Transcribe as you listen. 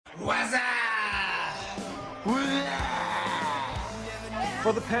For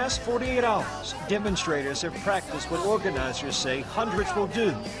the past 48 hours, demonstrators have practiced what organizers say hundreds will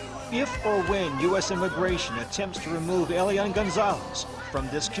do if or when U.S. immigration attempts to remove Elian Gonzalez from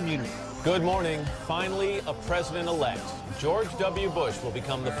this community. Good morning. Finally, a president-elect. George W. Bush will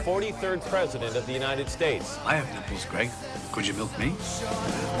become the 43rd president of the United States. I have nipples, Greg. Could you milk me?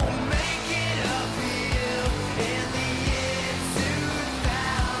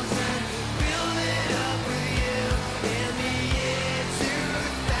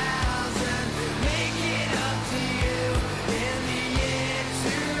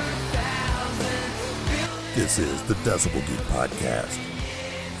 This is the Decibel Geek Podcast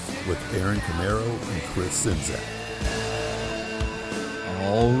with Aaron Camaro and Chris Czynszak.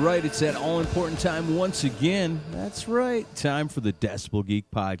 All right, it's that all-important time once again. That's right, time for the Decibel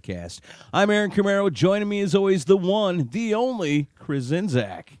Geek Podcast. I'm Aaron Camaro. Joining me as always, the one, the only, Chris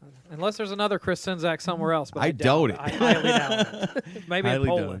Czynszak. Unless there's another Chris Czynszak somewhere else. But I doubt it. I highly doubt it. Maybe in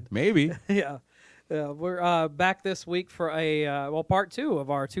Poland. Maybe. Yeah. We're back this week for part 2 of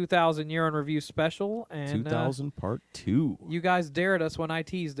our 2000 Year in Review special. And 2000 Part 2. You guys dared us when I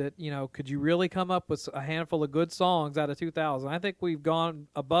teased it. You know, could you really come up with a handful of good songs out of 2000? I think we've gone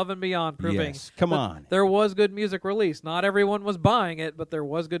above and beyond proving Yes, come on. there was good music released. Not everyone was buying it, but there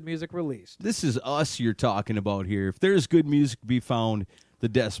was good music released. This is us you're talking about here. If there's good music to be found, the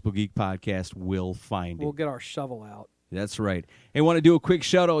Decibel Geek Podcast will find it. We'll get our shovel out. That's right. Hey, want to do a quick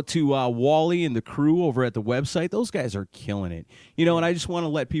shout-out to Wally and the crew over at the website. Those guys are killing it. You know, and I just want to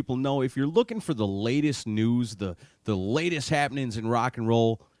let people know, if you're looking for the latest news, the latest happenings in rock and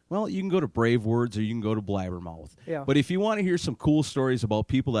roll, well, you can go to Brave Words or you can go to Blabbermouth. Yeah. But if you want to hear some cool stories about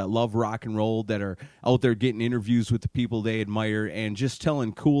people that love rock and roll, that are out there getting interviews with the people they admire and just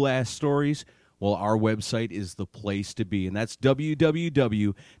telling cool-ass stories, well, our website is the place to be, and that's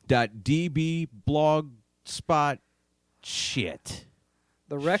www.dbblogspot.com. Shit.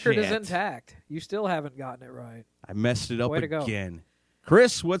 The record is Shit. intact. You still haven't gotten it right. I messed it up Way to go. again.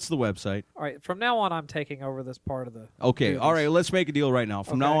 Chris, what's the website? All right, from now on, I'm taking over this part of the Okay, duties. all right, let's make a deal right now.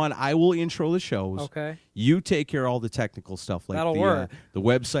 From now on, I will intro the shows. Okay. You take care of all the technical stuff, like That'll work. The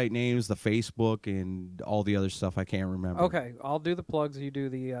website names, the Facebook, and all the other stuff I can't remember. Okay, I'll do the plugs. You do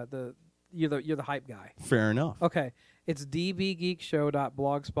you're the hype guy. Fair enough. Okay, it's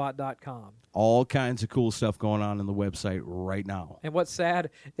dbgeekshow.blogspot.com. All kinds of cool stuff going on the website right now. And what's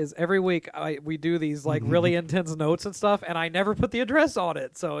sad is every week we do these like really intense notes and stuff, and I never put the address on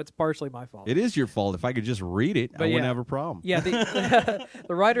it, so it's partially my fault. It is your fault. If I could just read it, I wouldn't have a problem. Yeah, the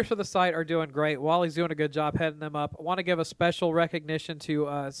writers for the site are doing great. Wally's doing a good job heading them up. I want to give a special recognition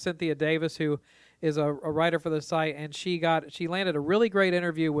to Cynthia Davis, who is a writer for the site, and she landed a really great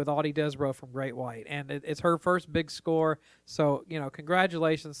interview with Audie Desbro from Great White, and it's her first big score. So,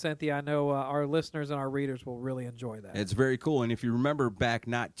 congratulations, Cynthia. I know our listeners and our readers will really enjoy that. It's very cool. And if you remember back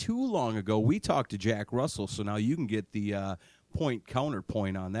not too long ago, we talked to Jack Russell, so now you can get the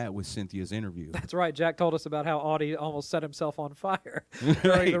counterpoint on that with Cynthia's interview. That's right. Jack told us about how Audie almost set himself on fire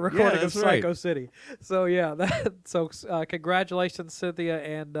during the recording of Psycho City. So, congratulations, Cynthia,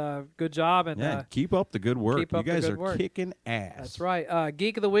 and good job. And keep up the good work. Keep up you guys the good are work. kicking ass. That's right.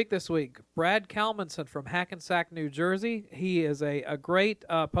 Geek of the Week this week, Brad Kalmanson from Hackensack, New Jersey. He is a great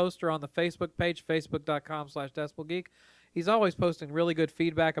poster on the Facebook page, facebook.com/DecibelGeek. He's always posting really good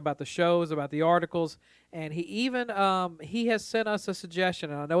feedback about the shows, about the articles, and he even he has sent us a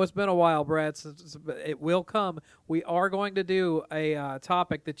suggestion. And I know it's been a while, Brad, since it will come. We are going to do a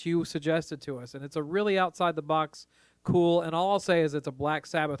topic that you suggested to us, and it's a really outside-the-box cool, and all I'll say is it's a Black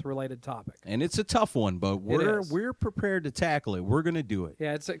Sabbath-related topic. And it's a tough one, but we're prepared to tackle it. We're going to do it.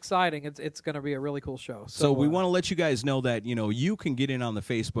 Yeah, it's exciting. It's going to be a really cool show. So we want to let you guys know that, you can get in on the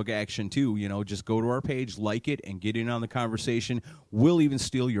Facebook action too. Just go to our page, like it, and get in on the conversation. We'll even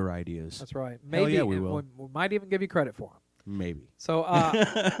steal your ideas. That's right. Hell Maybe yeah, we will. We might even give you credit for them. Maybe. So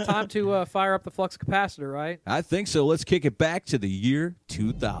time to fire up the flux capacitor, right? I think so. Let's kick it back to the year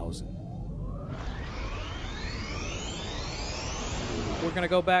 2000. We're going to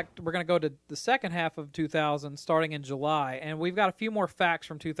go back. We're going to go to the second half of 2000, starting in July, and we've got a few more facts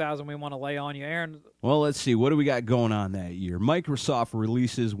from 2000 we want to lay on you, Aaron. Well, let's see. What do we got going on that year? Microsoft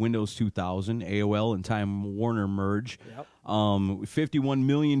releases Windows 2000, AOL and Time Warner merge. Yep. 51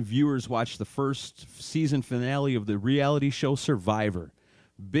 million viewers watched the first season finale of the reality show Survivor.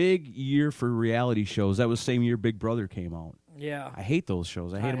 Big year for reality shows. That was the same year Big Brother came out. Yeah. I hate those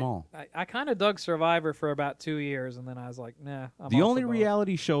shows. I hate them all. I kind of dug Survivor for about 2 years, and then I was like, nah. The only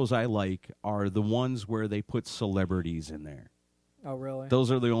reality shows I like are the ones where they put celebrities in there. Oh, really?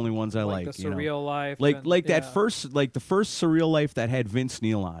 Those are the only ones I like like. the Surreal Life. Like and- that yeah, first, like the first Surreal Life that had Vince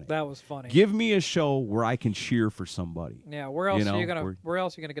Neil on it. That was funny. Give me a show where I can cheer for somebody. Yeah, where else You are you know, gonna? Where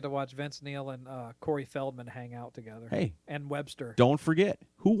else are you gonna get to watch Vince Neil and Corey Feldman hang out together? Hey. and Webster. Don't forget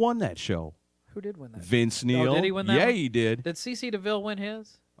who won that show. Who did win that? Vince Neil. did he win that Yeah, one? he did. Did CC DeVille win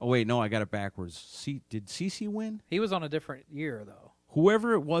his? Oh wait, no, I got it backwards. Did CC win? He was on a different year though.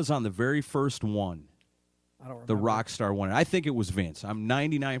 Whoever it was on the very first one, I don't remember. the rock star won it. I think it was Vince. I'm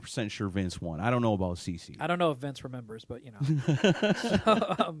 99% sure Vince won. I don't know about CC. I don't know if Vince remembers, but you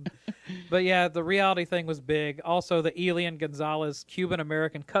know. But yeah, the reality thing was big. Also, the Elian Gonzalez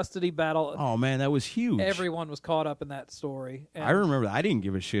Cuban-American custody battle. Oh man, that was huge. Everyone was caught up in that story. And, I remember that. I didn't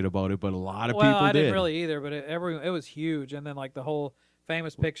give a shit about it, but a lot of well, people I did. didn't really either, but it was huge. And then like the whole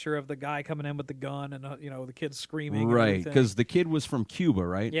famous picture of the guy coming in with the gun and the kids screaming. and Right, everything. because the kid was from Cuba,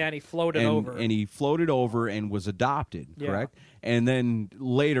 right? Yeah, and he floated over. And he floated over and was adopted, Yeah. correct? And then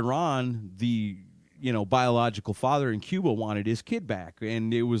later on, the biological father in Cuba wanted his kid back,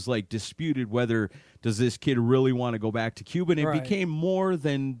 and it was like disputed whether does this kid really want to go back to Cuba. And it Right. became more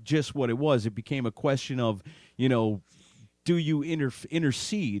than just what it was. It became a question of, do you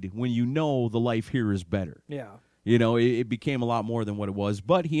intercede when you know the life here is better? Yeah. It became a lot more than what it was.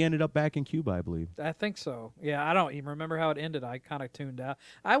 But he ended up back in Cuba, I believe. I think so. Yeah, I don't even remember how it ended. I kind of tuned out.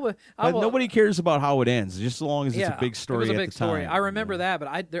 But nobody cares about how it ends, just as long as it's Yeah, a big story. It was a at big the time. story. I remember that, but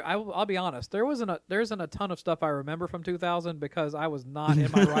I'll be honest. There isn't a ton of stuff I remember from 2000 because I was not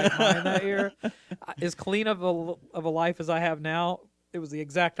in my right mind that year. As clean of a life as I have now, it was the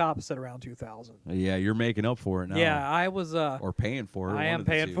exact opposite around 2000. Yeah, you're making up for it now. Yeah, I was. Or paying for it. I one am of the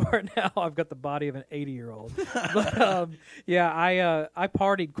paying two. for it now. I've got the body of an 80-year-old. But yeah, I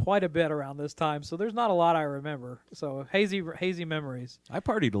partied quite a bit around this time, so there's not a lot I remember. So hazy memories. I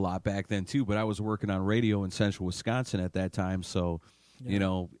partied a lot back then too, but I was working on radio in Central Wisconsin at that time, so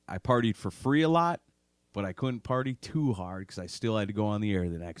I partied for free a lot, but I couldn't party too hard because I still had to go on the air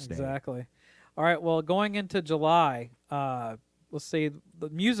the next day. Exactly. All right. Well, going into July. Let's see, the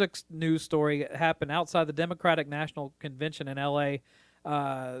music news story happened outside the Democratic National Convention in L.A.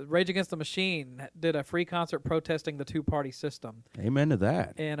 Rage Against the Machine did a free concert protesting the two-party system. Amen to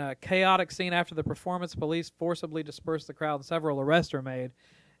that. In a chaotic scene after the performance, police forcibly dispersed the crowd and several arrests were made.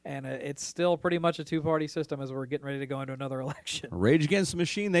 And it's still pretty much a two-party system as we're getting ready to go into another election. Rage Against the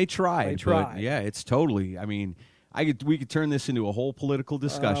Machine, they tried. They tried. But yeah, it's totally, we could turn this into a whole political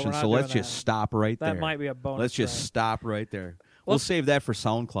discussion, we're so not let's doing just that. stop right there. That might be a bonus Let's just track. stop right there. We'll save that for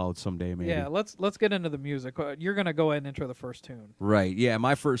SoundCloud someday, maybe. Yeah, let's get into the music. You're going to go ahead and intro the first tune. Right. Yeah,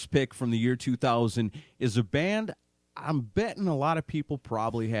 my first pick from the year 2000 is a band I'm betting a lot of people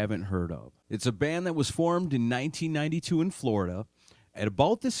probably haven't heard of. It's a band that was formed in 1992 in Florida. At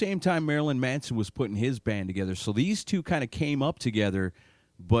about the same time Marilyn Manson was putting his band together. So these two kind of came up together,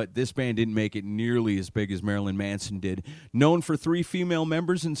 but this band didn't make it nearly as big as Marilyn Manson did. Known for 3 female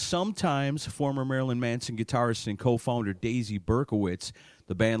members and sometimes former Marilyn Manson guitarist and co-founder Daisy Berkowitz,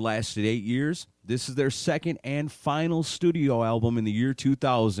 the band lasted 8 years. This is their second and final studio album in the year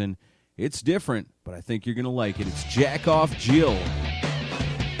 2000. It's different, but I think you're going to like it. It's Jack Off Jill.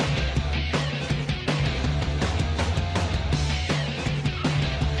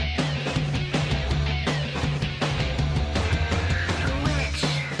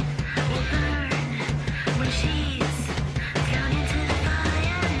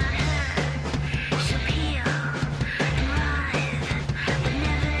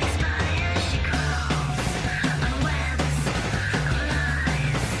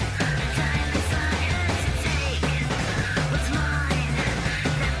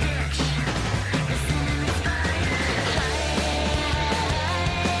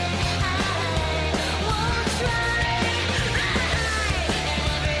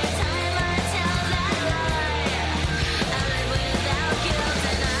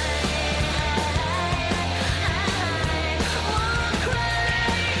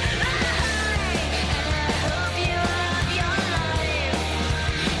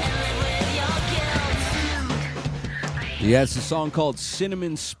 Yeah, it's a song called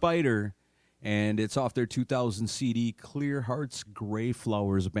Cinnamon Spider, and it's off their 2000 CD, Clear Hearts Gray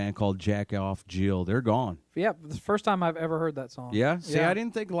Flowers, a band called Jack Off Jill. They're gone. Yeah, the first time I've ever heard that song. Yeah? See, I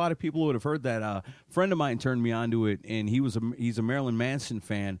didn't think a lot of people would have heard that. A friend of mine turned me on to it, and he's a Marilyn Manson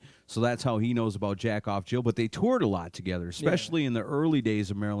fan, so that's how he knows about Jack Off Jill. But they toured a lot together, especially in the early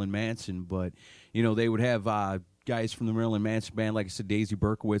days of Marilyn Manson. But, you know, they would have guys from the Marilyn Manson band. Like I said, Daisy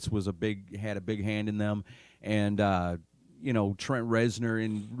Berkowitz had a big hand in them. And, you know, Trent Reznor,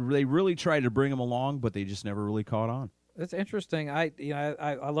 and they really tried to bring them along, but they just never really caught on. It's interesting. I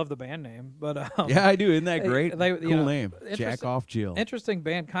love the band name, but Yeah, I do. Isn't that great? They, cool name. Jack interesting- Off Jill. Interesting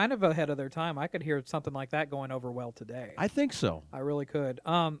band, kind of ahead of their time. I could hear something like that going over well today. I think so. I really could.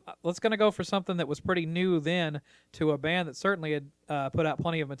 Let's gonna go for something that was pretty new then to a band that certainly had put out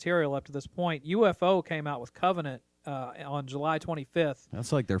plenty of material up to this point. UFO came out with Covenant on July 25th.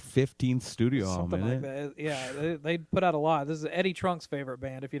 That's like their 15th studio album, Something isn't like it? that. Yeah, they put out a lot. This is Eddie Trunk's favorite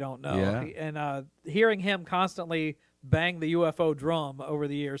band, if you don't know. Yeah. And hearing him constantly bang the UFO drum over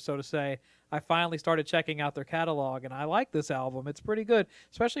the years, so to say, I finally started checking out their catalog, and I like this album. It's pretty good,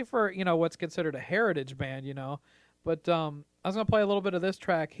 especially for what's considered a heritage band. But I was gonna play a little bit of this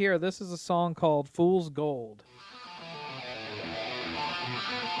track here. This is a song called "Fool's Gold."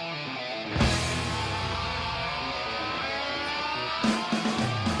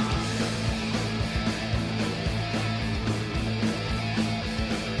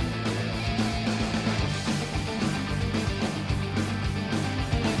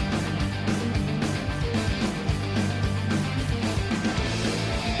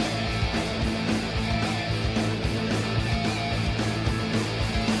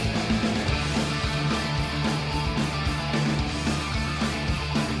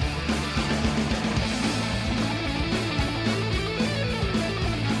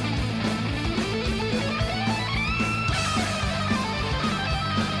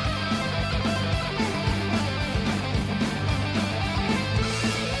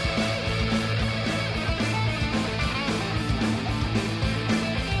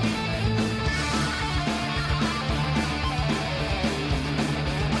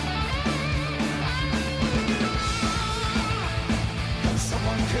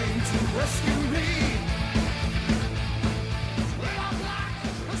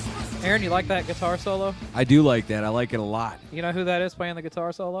 Aaron, you like that guitar solo? I do like that. I like it a lot. You know who that is playing the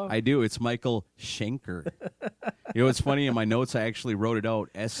guitar solo? I do. It's Michael Schenker. What's funny? In my notes, I actually wrote it out.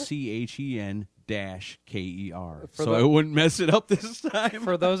 SCHEN-KER. So I wouldn't mess it up this time.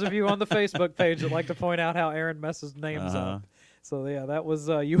 For those of you on the Facebook page that like to point out how Aaron messes names Uh-huh. up. So, yeah, that was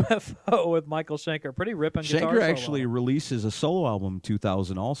UFO with Michael Schenker. Pretty ripping guitar Schenker solo. actually releases a solo album in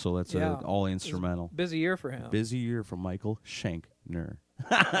 2000 also. That's Yeah. all instrumental. Busy year for him. Busy year for Michael Schenkner.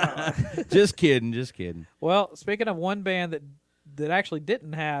 Just kidding. Well, speaking of one band that actually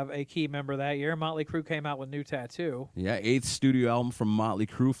didn't have a key member that year, Motley Crue came out with New Tattoo. Yeah, 8th studio album from Motley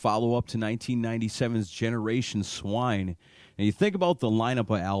Crue, follow-up to 1997's Generation Swine. And you think about the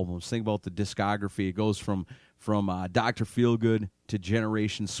lineup of albums, think about the discography. It goes from Dr. Feelgood to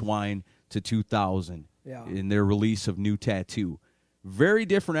Generation Swine to 2000 in their release of New Tattoo. Very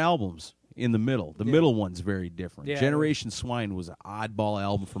different albums in the middle. The middle one's very different. Yeah. Generation Swine was an oddball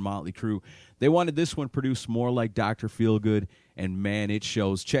album for Motley Crue. They wanted this one produced more like Dr. Feelgood, and man, it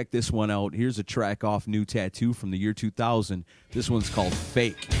shows. Check this one out. Here's a track off New Tattoo from the year 2000. This one's called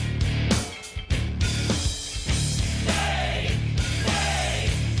Fake.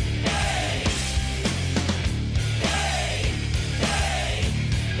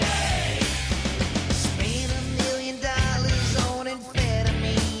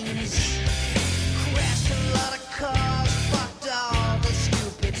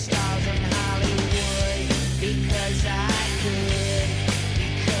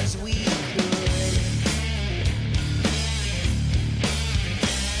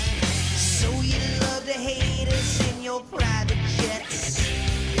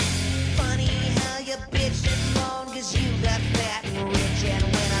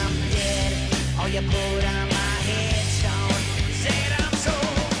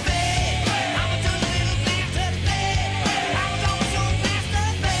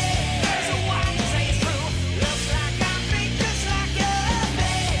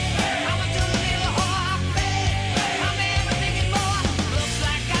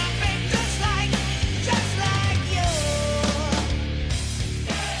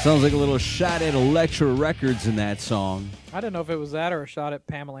 Sounds like a little shot at Elektra Records in that song. I didn't know if it was that or a shot at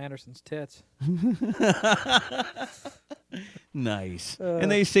Pamela Anderson's tits. Nice. And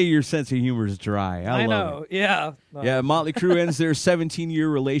they say your sense of humor is dry. I love know. it. Yeah. No. Yeah, Motley Crue ends their 17-year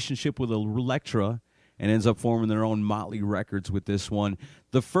relationship with Elektra and ends up forming their own Motley Records with this one.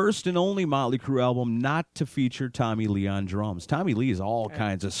 The first and only Motley Crue album not to feature Tommy Lee on drums. Tommy Lee is all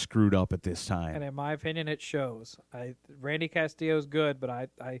kinds of screwed up at this time. And in my opinion, it shows. Randy Castillo's good, but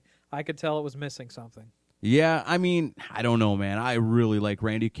I could tell it was missing something. Yeah, I mean, I don't know, man. I really like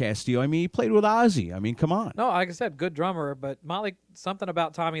Randy Castillo. I mean, he played with Ozzy. I mean, come on. No, like I said, good drummer, but something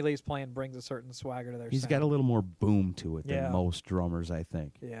about Tommy Lee's playing brings a certain swagger to their He's sound. got a little more boom to it Yeah. than most drummers, I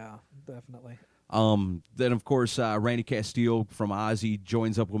think. Yeah, definitely. Then, of course, Randy Castillo from Ozzy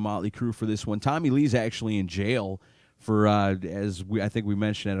joins up with Motley Crue for this one. Tommy Lee's actually in jail for I think we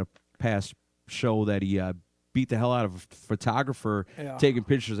mentioned at a past show that he beat the hell out of a photographer taking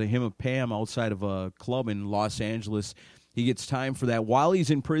pictures of him and Pam outside of a club in Los Angeles. He gets time for that. While he's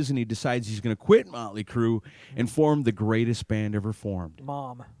in prison, he decides he's going to quit Motley Crue and form the greatest band ever formed.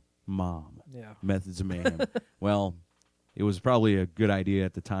 Mom. Yeah. Methods of Mayhem. Well, it was probably a good idea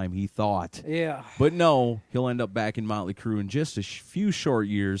at the time, he thought. Yeah. But no, he'll end up back in Motley Crue in just a few short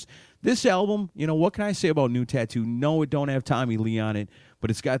years. This album, what can I say about New Tattoo? No, it don't have Tommy Lee on it, but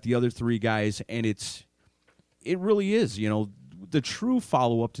it's got the other three guys, and it really is, the true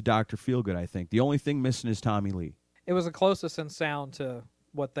follow-up to Dr. Feelgood, I think. The only thing missing is Tommy Lee. It was the closest in sound to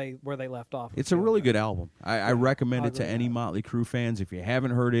where they left off. It's a really good album. I recommend it to any Motley Crue fans. If you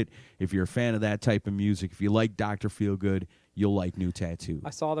haven't heard it, if you're a fan of that type of music, if you like Dr. Feelgood, you'll like New Tattoo.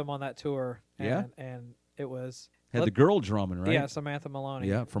 I saw them on that tour, and it was... Had the girl drumming, right? Yeah, Samantha Maloney.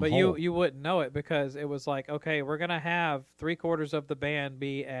 Yeah, from But Hole. you wouldn't know it because it was like, okay, we're going to have 3/4 of the band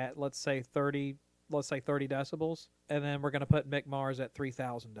be at, let's say 30 decibels, and then we're going to put Mick Mars at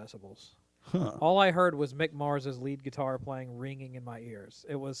 3,000 decibels. Huh. All I heard was Mick Mars' lead guitar playing, ringing in my ears.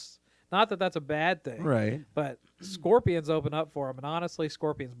 It was not that that's a bad thing, Right. but Scorpions opened up for him, and honestly,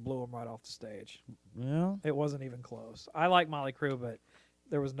 Scorpions blew him right off the stage. Well, It wasn't even close. I like Motley Crue, but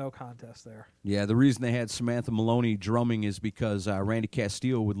there was no contest there. yeah, the reason they had Samantha Maloney drumming is because Randy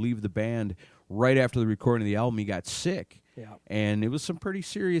Castillo would leave the band right after the recording of the album. He got sick. Yeah. And it was some pretty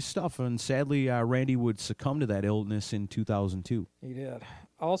serious stuff, and sadly, Randy would succumb to that illness in 2002. He did.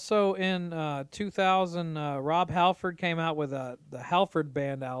 Also in 2000, Rob Halford came out with the Halford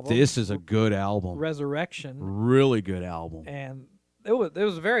Band album. This is a good album. Resurrection. Really good album. And it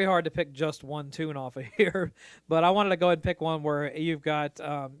was very hard to pick just one tune off of here, but I wanted to go ahead and pick one where you've got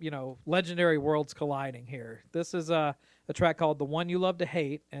legendary worlds colliding here. This is a track called "The One You Love to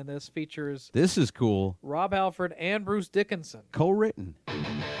Hate," and this features This is cool. Rob Halford and Bruce Dickinson. Co-written.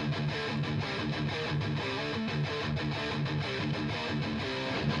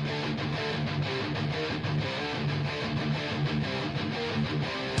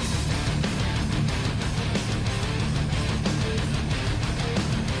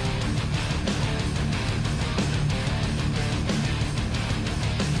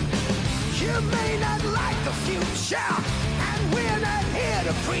 You may not like the future, and we're not here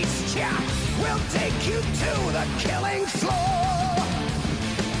to preach ya. We'll take you to the killing floor.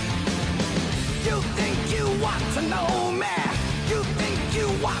 You think you want to know me, you think you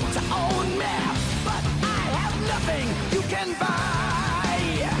want to own me, but I have nothing you can buy.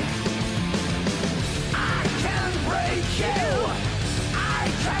 I can break you, I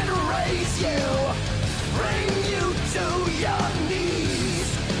can raise you, bring you to your knees,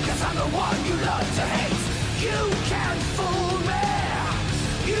 'cause I'm the one you love to hate. You can fool me,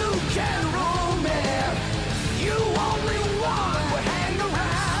 you can rule me, you only one would hang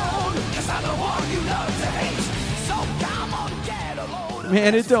around, 'cause I'm the one you love to hate. So come on, get a load of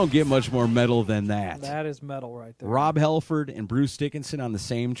Man, this. it don't get much more metal than that. That is metal right there. Rob Halford and Bruce Dickinson on the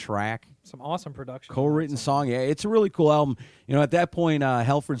same track. Some awesome production. Co-written song. Yeah, it's a really cool album. At that point,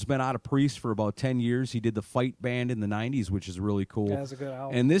 Halford's been out of Priest for about 10 years. He did the Fight Band in the 90s, which is really cool. Yeah, it's a good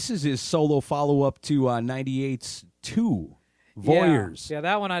album. And this is his solo follow-up to 98's 2, Voyeurs. Yeah,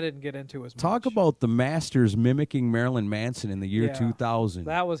 that one I didn't get into as much. Talk about the Masters mimicking Marilyn Manson in the year Yeah. 2000.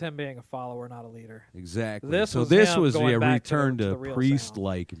 That was him being a follower, not a leader. Exactly. This so was this him was going a back to return the to real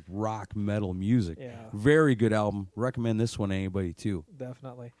Priest-like rock metal music. Yeah. Very good album. Recommend this one to anybody, too.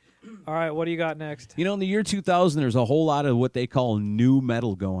 Definitely. All right, what do you got next? In the year 2000, there's a whole lot of what they call new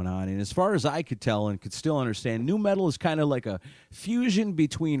metal going on. And as far as I could tell and could still understand, new metal is kind of like a fusion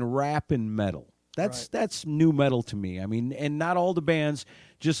between rap and metal. That's new metal to me. I mean, and not all the bands,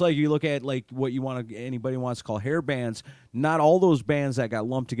 just like you look at like what anybody wants to call hair bands, not all those bands that got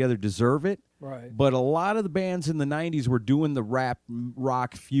lumped together deserve it. Right. But a lot of the bands in the 90s were doing the rap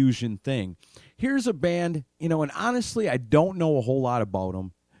rock fusion thing. Here's a band, and honestly, I don't know a whole lot about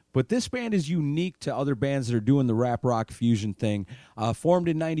them. But this band is unique to other bands that are doing the rap rock fusion thing. Formed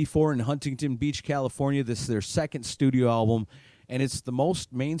in 94 in Huntington Beach, California. This is their second studio album, and it's the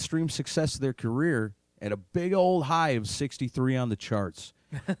most mainstream success of their career at a big old high of 63 on the charts.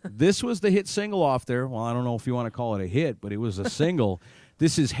 This was the hit single off there. Well, I don't know if you want to call it a hit, but it was a single.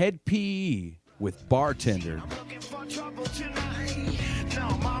 This is Head PE with Bartender. I'm looking for trouble tonight.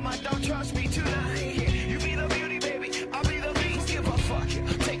 No, mama, don't trust me tonight. You be the beauty, baby. I'll be the beast. Give a fuck.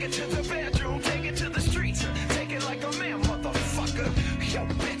 Take it to the bedroom. Take it to the streets. Take it like a man, motherfucker. Yo,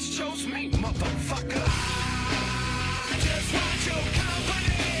 bitch chose me, motherfucker. I just want your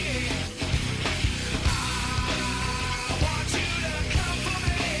company. I want you to come for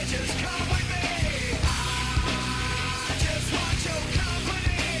me. Just come with me. I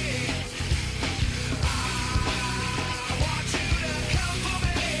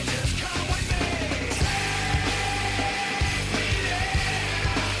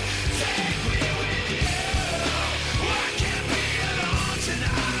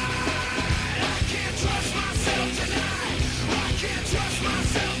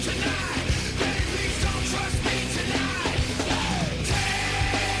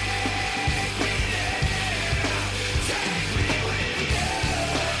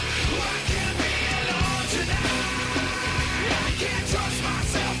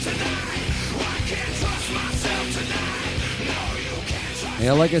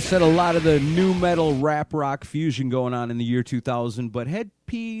Yeah, like I said, a lot of the new metal, rap, rock fusion going on in the year 2000, but Hed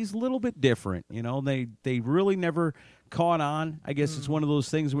PE's a little bit different. You know, they really never caught on. I guess it's one of those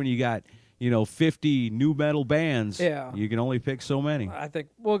things when you got, 50 new metal bands. Yeah. You can only pick so many. I think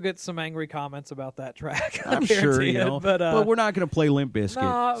we'll get some angry comments about that track. I'm sure, guarantee it, but we're not going to play Limp Bizkit.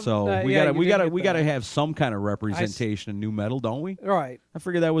 No, so we yeah, got to have some kind of representation of new metal, don't we? Right. I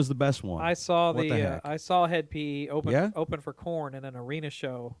figured that was the best one. I saw What the heck? I saw Hed PE Yeah? open for Korn in an arena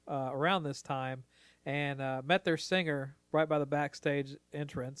show around this time, and met their singer right by the backstage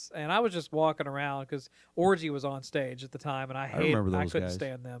entrance. And I was just walking around because Orgy was on stage at the time, and I remember those couldn't guys.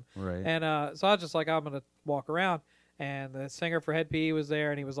 stand them. Right. And so I was just like, I'm gonna walk around. And the singer for Hed PE was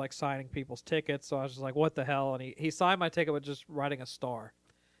there, and he was like signing people's tickets. So I was just like, what the hell? And he signed my ticket with just writing a star.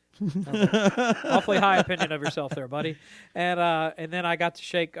 I was like, awfully high opinion of yourself there, buddy. And then I got to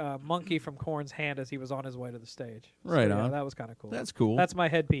shake Monkey from Korn's hand as he was on his way to the stage. Right so, yeah, on. that was kind of cool. That's cool. That's my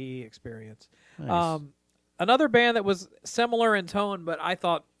Hed PE experience. Nice. Another band that was similar in tone, but I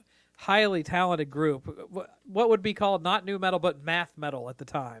thought highly talented group. What would be called not new metal, but math metal at the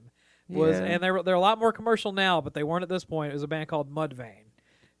time was, Yeah. and they're a lot more commercial now, but they weren't at this point. It was a band called Mudvayne.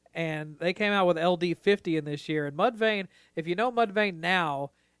 And they came out with LD50 in this year. And Mudvayne, if you know Mudvayne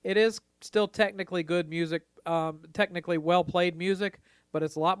now, it is still technically good music, technically well-played music, but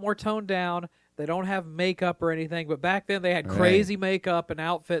it's a lot more toned down. They don't have makeup or anything, but back then they had crazy makeup and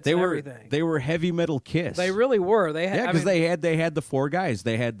outfits and everything. They were heavy metal Kiss. They really were. They had, Yeah, because they had the four guys.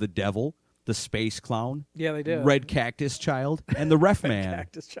 They had the Devil, the Space Clown, yeah, they did. Red Cactus Child, and the Ref Man.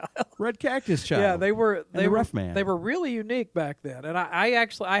 Cactus Child. Red Cactus Child. Yeah, they were. And the Ref Man. They were really unique back then, and I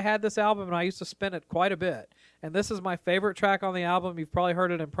actually had this album and I used to spin it quite a bit. And this is my favorite track on the album. You've probably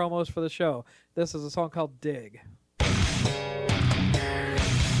heard it in promos for the show. This is a song called "Dig."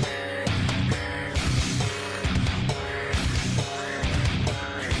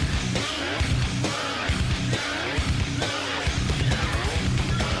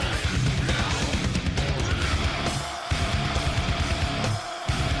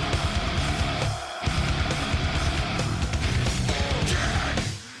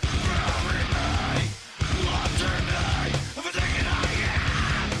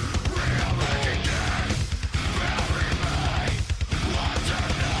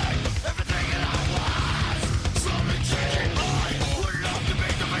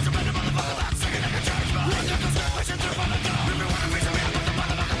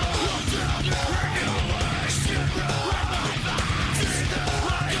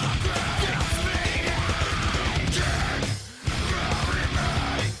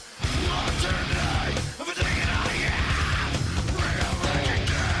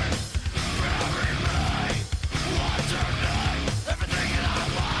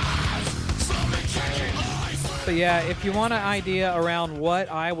 But yeah, if you want an idea around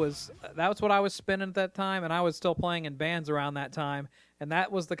that's what I was spinning at that time, and I was still playing in bands around that time, and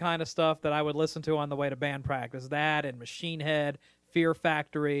that was the kind of stuff that I would listen to on the way to band practice. That and Machine Head, Fear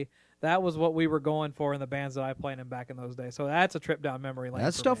Factory, that was what we were going for in the bands that I played in back in those days. So that's a trip down memory lane.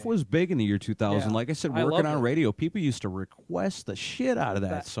 That for stuff me. was big in the year 2000. Yeah. Like I said, I working loved on it. radio, people used to request the shit out of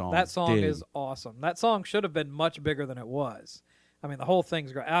that song. That song Dig. is awesome. That song should have been much bigger than it was. I mean, the whole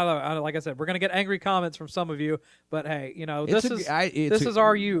thing's great. Like I said, we're going to get angry comments from some of you, but hey, this is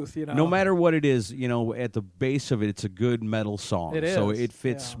our youth. No matter what it is, at the base of it, it's a good metal song. It So is, it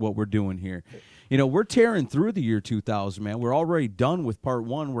fits yeah. what we're doing here. We're tearing through the year 2000, man. We're already done with part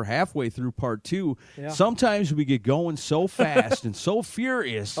one. We're halfway through part two. Yeah. Sometimes we get going so fast and so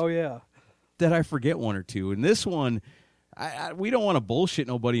furious Oh yeah. that I forget one or two. And this one, we don't want to bullshit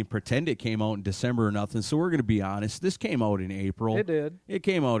nobody and pretend it came out in December or nothing. So we're going to be honest. This came out in April. It did. It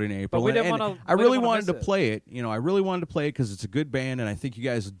came out in April. But we didn't And wanna- I we really didn't wanna wanted to miss it. play it. I really wanted to play it because it's a good band, and I think you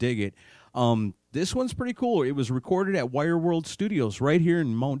guys will dig it. This one's pretty cool. It was recorded at Wire World Studios right here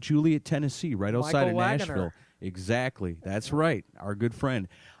in Mount Juliet, Tennessee, right outside Michael of Wagoner. Nashville. Exactly. That's right. Our good friend.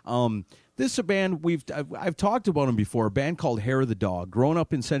 This is a band I've talked about them before, a band called Hair of the Dog, grown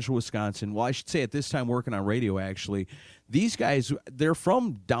up in central Wisconsin. Well, I should say at this time working on radio, actually. These guys, they're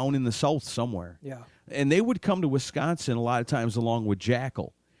from down in the south somewhere. Yeah. And they would come to Wisconsin a lot of times along with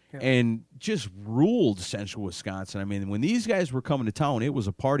Jackal. And just ruled central Wisconsin. I mean, when these guys were coming to town, it was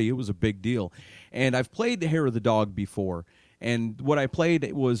a party. It was a big deal. And I've played the Hair of the Dog before. And what I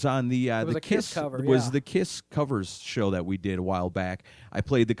played was on the was the a Kiss cover, was yeah. the Kiss covers show that we did a while back. I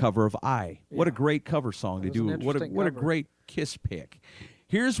played the cover of "I." What a Yeah. great cover song to It was do! an What a interesting cover. great Kiss pick.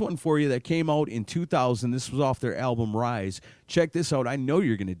 Here's one for you that came out in 2000. This was off their album Rise. Check this out. I know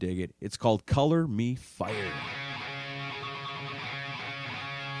you're going to dig it. It's called "Color Me Fire."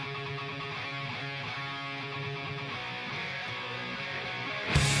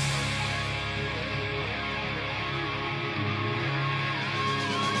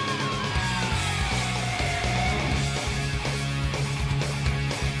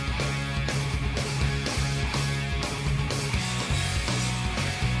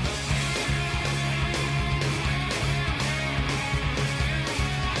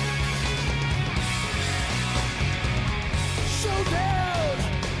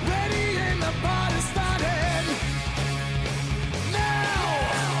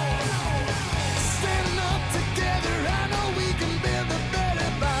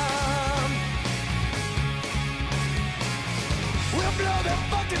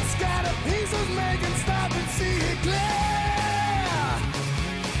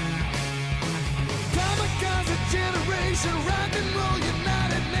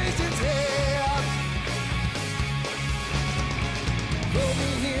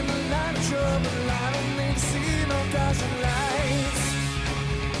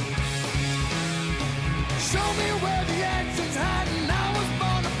 Show me where the action's hiding. I was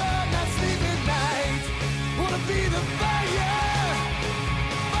born to burn, not sleep at night. Wanna be the fire,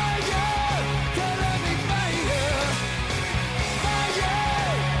 fire, can't let me fire, fire,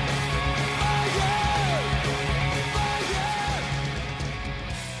 fire,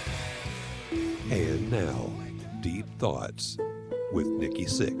 fire. And now, Deep Thoughts with Nikki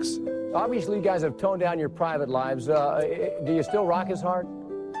Sixx. Obviously, you guys have toned down your private lives. Do you still rock as hard?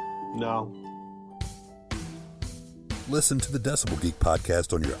 No. Listen to the Decibel Geek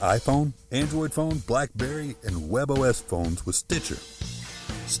podcast on your iPhone, Android phone, BlackBerry, and WebOS phones with Stitcher.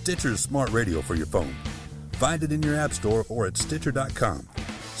 Stitcher's smart radio for your phone. Find it in your app store or at Stitcher.com.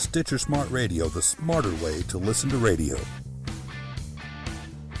 Stitcher Smart Radio, the smarter way to listen to radio.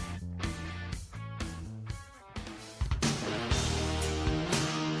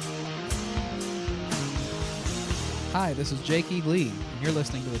 Hi, this is Jake E. Lee, and you're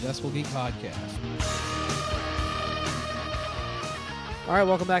listening to the Decibel Geek Podcast. All right,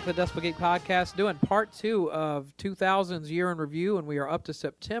 welcome back to the Decibel Geek Podcast, doing part 2 of 2000's Year in Review, and we are up to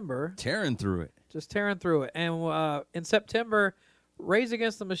September. Tearing through it. Just tearing through it. And in September, Rage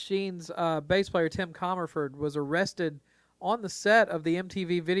Against the Machine's bass player Tim Comerford was arrested on the set of the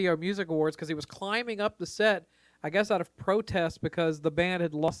MTV Video Music Awards because he was climbing up the set, I guess out of protest because the band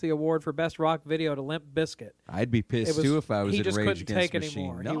had lost the award for Best Rock Video to Limp Bizkit. I'd be pissed, too, if I was in Rage Against the Machine. He just couldn't take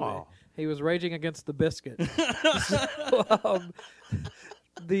anymore. No. He was raging against the biscuit.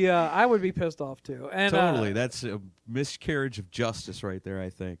 I would be pissed off, too. And, totally. That's a miscarriage of justice right there, I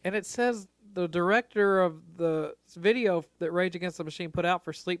think. And it says the director of the video that Rage Against the Machine put out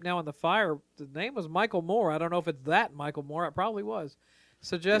for Sleep Now in the Fire, the name was Michael Moore. I don't know if it's that Michael Moore. It probably was.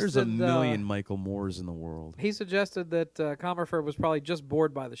 There's a million Michael Moores in the world. He suggested that Comerford was probably just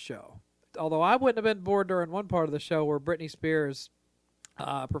bored by the show. Although I wouldn't have been bored during one part of the show where Britney Spears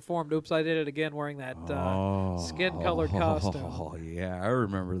performed Oops, I Did It Again wearing that skin-colored costume. Oh, yeah, I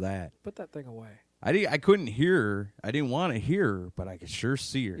remember that. Put that thing away. I couldn't hear her. I didn't want to hear her, but I could sure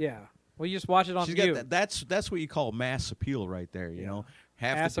see her. Yeah. Well, you just watch it on She's mute. got that's what you call mass appeal right there, you know?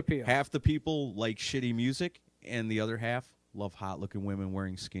 Mass appeal. Half the people like shitty music, and the other half love hot-looking women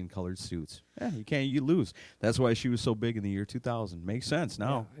wearing skin-colored suits. Yeah, you lose. That's why she was so big in the year 2000. Makes sense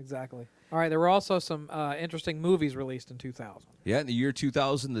now. Yeah, exactly. All right, there were also some interesting movies released in 2000. Yeah, in the year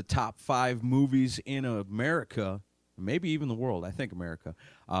 2000, the top 5 movies in America, maybe even the world, I think America.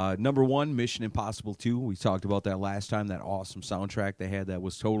 Number 1, Mission Impossible 2. We talked about that last time, that awesome soundtrack they had that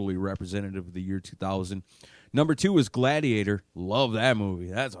was totally representative of the year 2000. Number 2 is Gladiator. Love that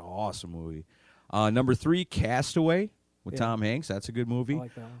movie. That's an awesome movie. Number 3, Castaway with Tom Hanks. That's a good movie. I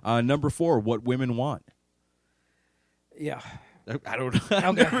like that one. Number 4, What Women Want. Yeah. I don't know.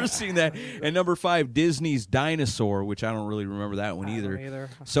 I've never seen that. And number 5, Disney's Dinosaur, which I don't really remember that one either.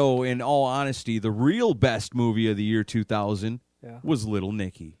 So, in all honesty, the real best movie of the year 2000 was Little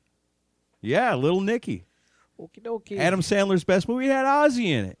Nicky. Yeah, Little Nicky. Okie dokie. Adam Sandler's best movie had Ozzy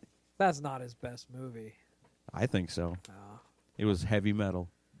in it. That's not his best movie. I think so. It was heavy metal.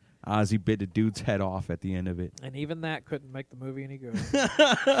 Ozzy bit the dude's head off at the end of it. And even that couldn't make the movie any good.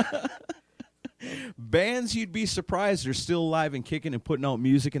 Bands you'd be surprised are still alive and kicking and putting out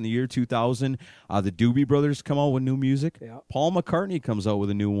music in the year 2000. The Doobie Brothers come out with new music. Yep. Paul McCartney comes out with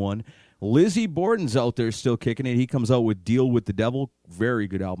a new one. Lizzie Borden's out there still kicking it. He comes out with Deal with the Devil. Very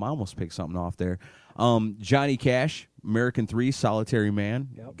good album. I almost picked something off there. Johnny Cash, American 3, Solitary Man.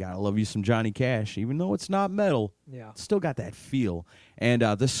 Yep. Gotta love you some Johnny Cash. Even though it's not metal, it's still got that feel. And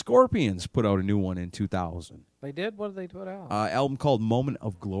the Scorpions put out a new one in 2000. They did? What did they put out? Album called Moment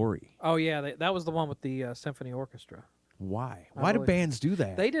of Glory. Oh, yeah. That was the one with the symphony orchestra. Why? Why do bands do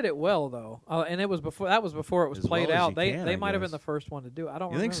that? They did it well, though. And it was before it was As played well as out. you can, They I might have guess. been the first one to do it. I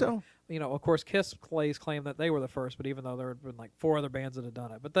don't You remember. think so? You know, of course, Kiss lays claim that they were the first, but even though there had been like 4 other bands that had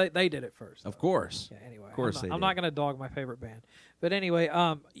done it. But they did it first. Of course. Yeah, anyway. Of course I'm not going to dog my favorite band. But anyway,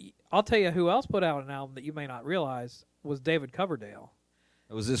 I'll tell you who else put out an album that you may not realize was David Coverdale.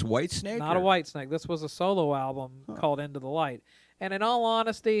 Was this Whitesnake? Not a Whitesnake. This was a solo album called Into the Light. And in all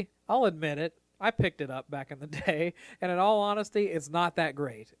honesty, I'll admit it, I picked it up back in the day, and in all honesty, it's not that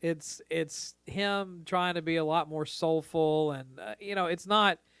great. It's him trying to be a lot more soulful, and it's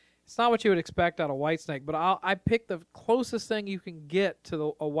not what you would expect out of Whitesnake. But I picked the closest thing you can get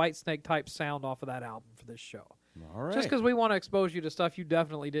to a Whitesnake type sound off of that album for this show. All right. Just because we want to expose you to stuff you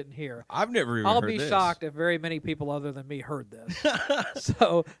definitely didn't hear. I've never even I'll heard be this. shocked if very many people other than me heard this.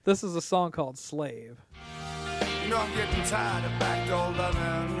 So this is a song called Slave. You know I'm getting tired of backdoor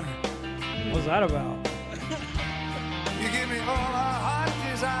loving. What's that about? You give me all our heart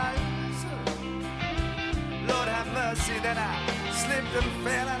desires. Lord have mercy that I slipped and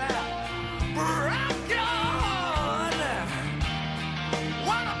fell and I broke your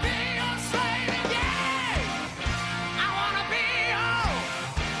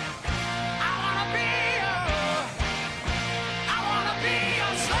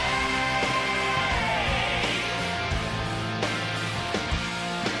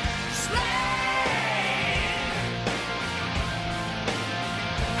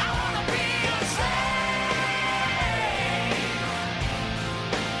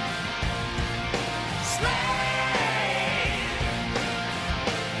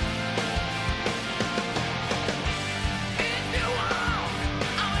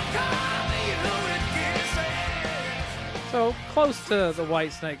close to the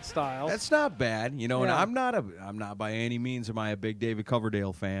Whitesnake style. That's not bad, you know. And Yeah. I'm not by any means am I a big David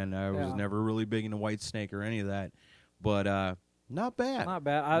Coverdale fan. I was never really big into Whitesnake or any of that, but not bad. Not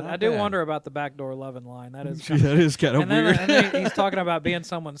bad. I Not do bad. wonder about the backdoor loving line. That is That is kind of weird. And then he's talking about being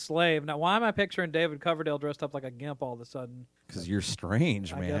someone's slave. Now, why am I picturing David Coverdale dressed up like a gimp all of a sudden? Because you're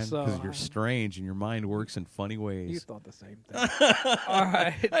strange, I man. guess so. Because you're strange and your mind works in funny ways. You thought the same thing. All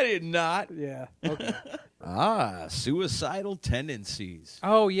right. I did not. Yeah. Okay. Suicidal tendencies.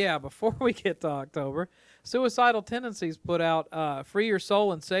 Oh, yeah. Before we get to October, Suicidal Tendencies put out Free Your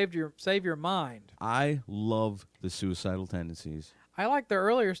Soul and Save Your Mind. I love the Suicidal Tendencies. I like their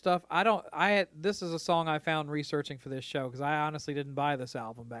earlier stuff. This is a song I found researching for this show because I honestly didn't buy this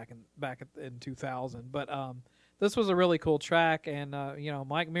album back in 2000. But this was a really cool track, and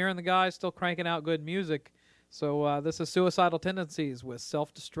Mike Muir and the guys still cranking out good music. So this is Suicidal Tendencies with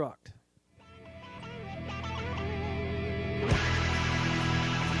Self-Destruct.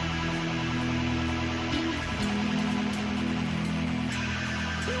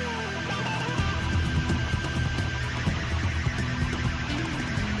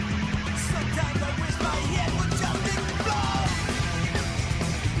 Sometimes I wish my head would just explode.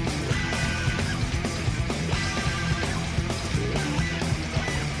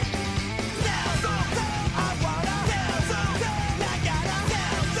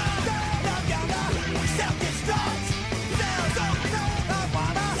 I wanna self-destruct. I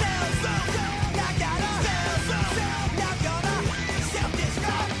wanna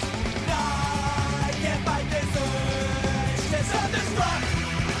self-destruct. I can't fight this urge to self-destruct.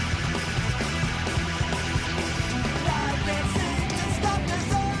 I can't seem to stop this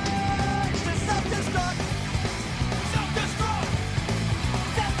urge to self-destruct. Self-destruct.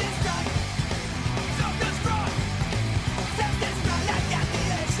 Self-destruct. Self-destruct. Self-destruct. I got the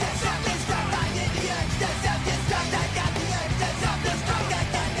urge to self-destruct. I get the urge to self-destruct. I got the urge to self-destruct. I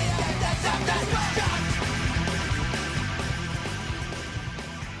got the urge to self-destruct.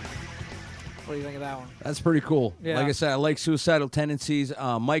 What do you think of that one? That's pretty cool. Yeah. Like I said, I like Suicidal Tendencies.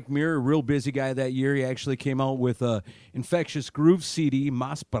 Mike Muir, real busy guy that year. He actually came out with a Infectious Groove CD,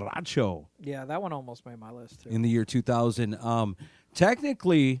 Mas Borracho, Yeah, that one almost made my list, too. in the year 2000.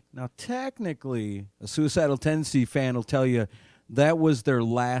 Technically, a Suicidal Tendency fan will tell you that was their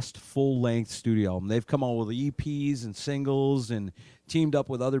last full-length studio album. They've come out with EPs and singles and teamed up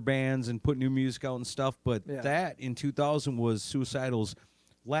with other bands and put new music out and stuff, but Yeah. that in 2000 was Suicidal's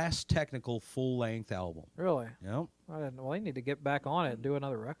last technical full-length album. Really? Yep. Well, they need to get back on it and do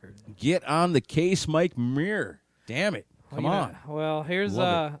another record. Get on the case, Mike Muir. Damn it. Come on. Well, here's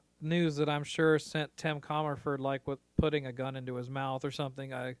Love news that I'm sure sent Tim Comerford like with putting a gun into his mouth or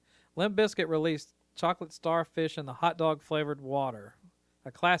something. Limp Bizkit released Chocolate Starfish and the Hot Dog Flavored Water,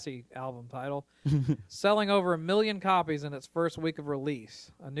 a classy album title, selling over 1 million copies in its first week of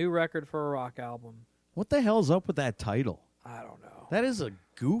release. A new record for a rock album. What the hell's up with that title? I don't know. That is a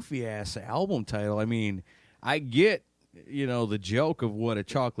goofy-ass album title. I mean, I get, the joke of what a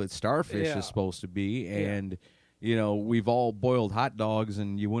chocolate starfish Yeah. is supposed to be, and, we've all boiled hot dogs,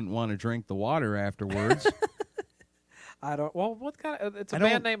 and you wouldn't want to drink the water afterwards. I don't. Well, what kind of? It's a I don't-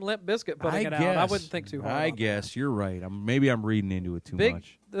 band named Limp Bizkit putting it out. I wouldn't think too hard. I on guess you're right. Maybe I'm reading into it too that.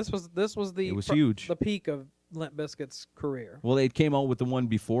 much. This was the. It was huge. The peak of Limp Bizkit's career. Well, they came out with the one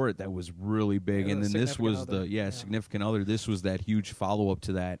before it that was really big, Yeah, and the then this Significant was Other. Yeah. Significant Other. This was that huge follow-up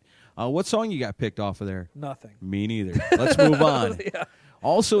to that. What song you got picked off of there? Nothing. Me neither. Let's move on. Yeah.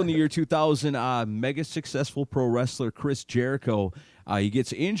 Also in the year 2000, mega successful pro wrestler Chris Jericho, he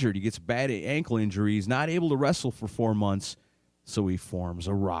gets injured. He gets a bad ankle injury. He's not able to wrestle for 4 months, so he forms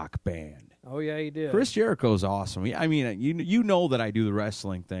a rock band. Oh yeah, he did. Chris Jericho's awesome. I mean, you know that I do the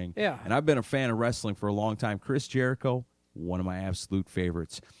wrestling thing. Yeah. And I've been a fan of wrestling for a long time. Chris Jericho, one of my absolute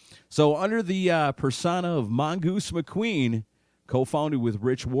favorites. So under the persona of Mongoose McQueen, co-founded with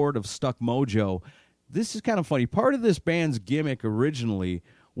Rich Ward of Stuck Mojo, this is kind of funny. Part of this band's gimmick originally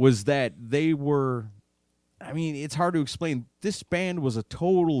was that they were, I mean, it's hard to explain. This band was a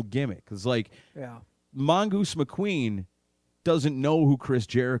total gimmick. It's like Yeah. Mongoose McQueen doesn't know who Chris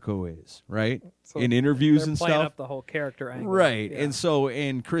Jericho is, right? So in interviews they're and playing stuff. up the whole character angle. Right. Yeah.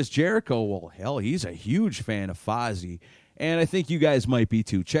 And Chris Jericho, well, hell, he's a huge fan of Fozzy. And I think you guys might be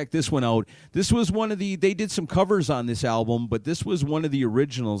too. Check this one out. This was one of they did some covers on this album, but this was one of the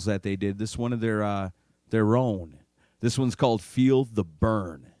originals that they did. This one of their own. This one's called Feel the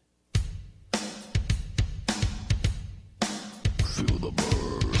Burn. Feel the burn.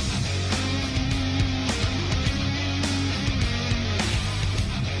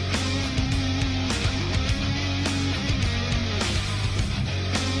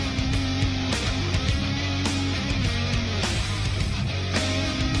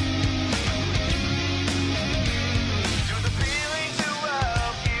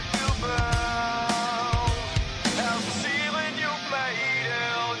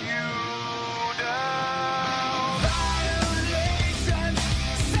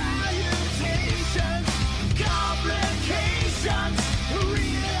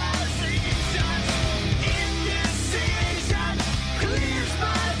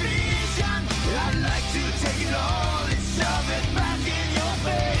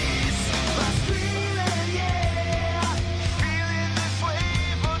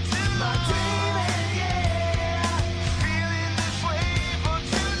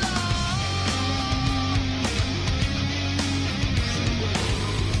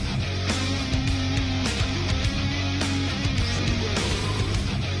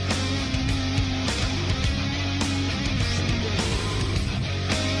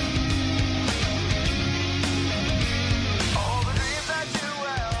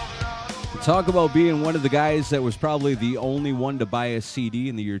 Talk about being one of the guys that was probably the only one to buy a CD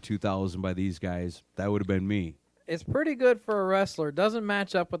in the year 2000 by these guys. That would have been me. It's pretty good for a wrestler. Doesn't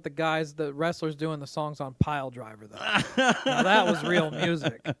match up with the wrestlers doing the songs on Pile Driver, though. Now, that was real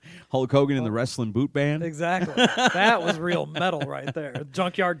music. Hulk Hogan and the Wrestling Boot Band? Exactly. That was real metal right there.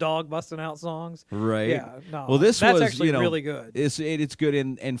 Junkyard Dog busting out songs. Right. Yeah. No. Well, that's actually really good. It's good,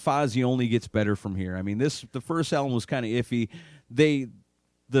 and Fozzy only gets better from here. I mean, the first album was kind of iffy.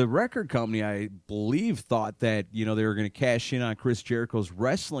 The record company, I believe, thought that they were going to cash in on Chris Jericho's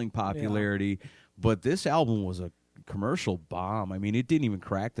wrestling popularity, but this album was a commercial bomb. I mean, it didn't even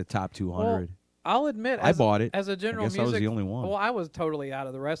crack the top 200. Well, I'll admit, I bought it. As a general I guess music, I was the only one. Well, I was totally out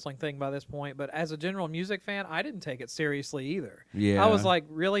of the wrestling thing by this point, but as a general music fan, I didn't take it seriously either. Yeah. I was like,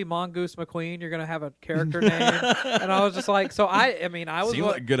 really, Mongoose McQueen? You're going to have a character name? And I was just like, I was seemed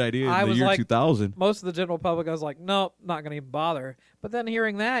like a good idea I in the was year like, 2000. Most of the general public, I was like, nope, not going to even bother. But then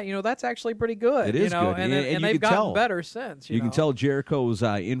hearing that, that's actually pretty good. It is good. And they've gotten better since. You can tell Jericho's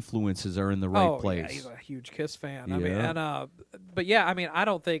influences are in the right place. Yeah, he's a huge Kiss fan. Yeah. I mean, but yeah, I mean, I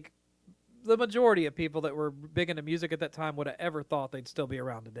don't think the majority of people that were big into music at that time would have ever thought they'd still be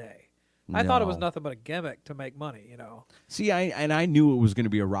around today. I thought it was nothing but a gimmick to make money, See, I knew it was going to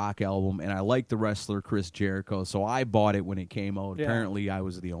be a rock album, and I liked the wrestler Chris Jericho, so I bought it when it came out. Yeah. Apparently, I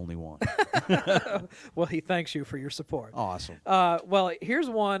was the only one. Well, he thanks you for your support. Awesome. Well, here's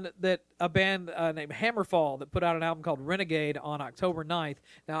one that a band named Hammerfall that put out an album called Renegade on October 9th.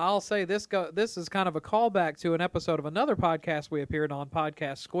 Now, I'll say this is kind of a callback to an episode of another podcast we appeared on,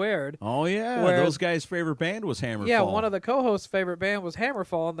 Podcast Squared. Oh, yeah. Where those guys' favorite band was Hammerfall. Yeah, one of the co-hosts' favorite band was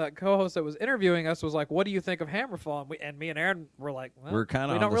Hammerfall, and the co-host that was interviewing us was like, "What do you think of Hammerfall?" And me and Aaron were like, well, "We're kind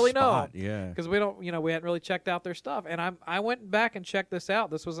of we don't really know, yeah, because we don't, we hadn't really checked out their stuff." And I went back and checked this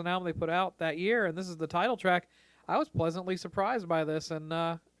out. This was an album they put out that year, and this is the title track. I was pleasantly surprised by this, and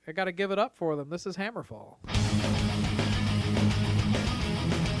I got to give it up for them. This is Hammerfall.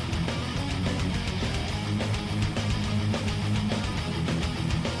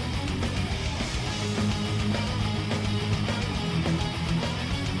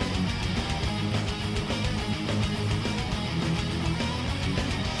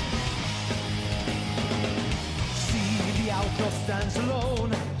 Stands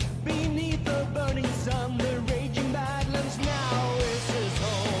alone beneath the burning sun. The raging badlands now is his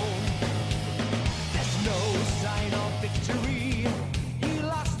home. There's no sign of victory. He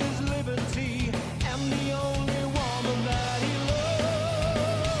lost his liberty and the only woman that he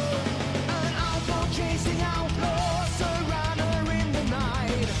loved. An outlaw chasing outlaws, a runner in the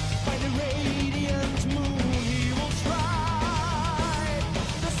night. By the radiant moon he will strike.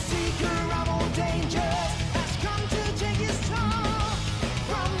 The seeker of all dangers has come to take his time.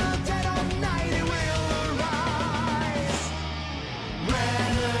 From the dead of night he will arise.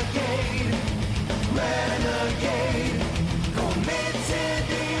 Renegade, renegade, committed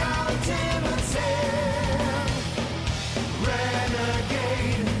the ultimate sin.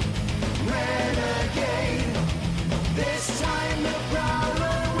 Renegade, renegade, this time the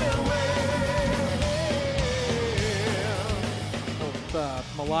prowler will win.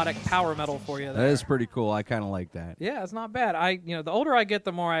 Melodic power metal for you there. That is pretty cool. I kind of like that. Yeah, it's not bad. The older I get,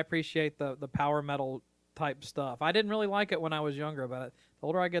 the more I appreciate the power metal type stuff. I didn't really like it when I was younger, but the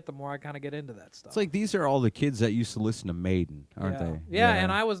older I get, the more I kind of get into that stuff. It's like these are all the kids that used to listen to Maiden, aren't they? Yeah,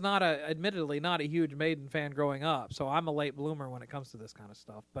 and I was admittedly not a huge Maiden fan growing up, so I'm a late bloomer when it comes to this kind of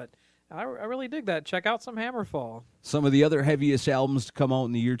stuff. But I really dig that. Check out some Hammerfall. Some of the other heaviest albums to come out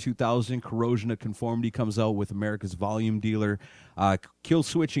in the year 2000, Corrosion of Conformity comes out with America's Volume Dealer.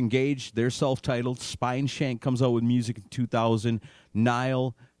 Killswitch Engage, they're self-titled. Spineshank comes out with music in 2000.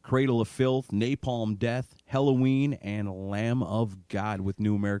 Nile, Cradle of Filth, Napalm Death, Halloween, and Lamb of God with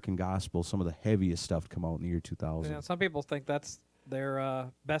New American Gospel. Some of the heaviest stuff to come out in the year 2000. Yeah, some people think that's their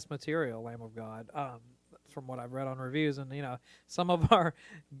best material, Lamb of God. From what I've read on reviews, and some of our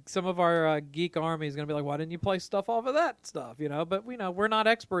geek army is going to be like, why didn't you play stuff off of that stuff? But we're not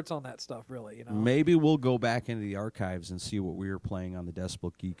experts on that stuff, really. Maybe we'll go back into the archives and see what we were playing on the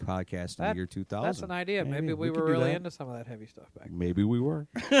Decibel Geek podcast in the year 2000. That's an idea. Maybe we were really into some of that heavy stuff back then. Maybe we were.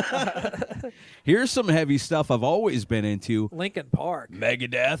 Here's some heavy stuff I've always been into. Linkin Park.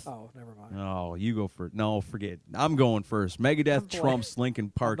 Megadeth. Oh, never mind. Oh, you go first. No, forget. I'm going first. Megadeth trumps Linkin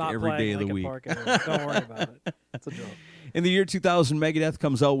Park every day of the week. Don't worry about it. That's a joke. In the year 2000, Megadeth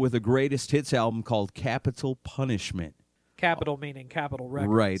comes out with a greatest hits album called Capital Punishment. Capital meaning Capitol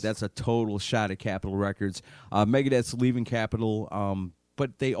Records. Right, that's a total shot at Capitol Records. Megadeth's leaving Capitol,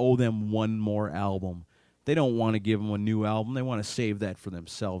 but they owe them one more album. they don't want to give them a new album. They want to save that for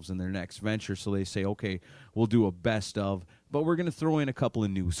themselves in their next venture. So they say, okay, we'll do a best of, but we're going to throw in a couple of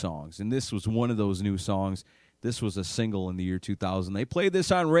new songs. And this was one of those new songs. This was a single in the year 2000. They played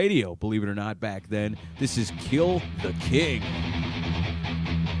this on radio, believe it or not, back then. This is Kill the King.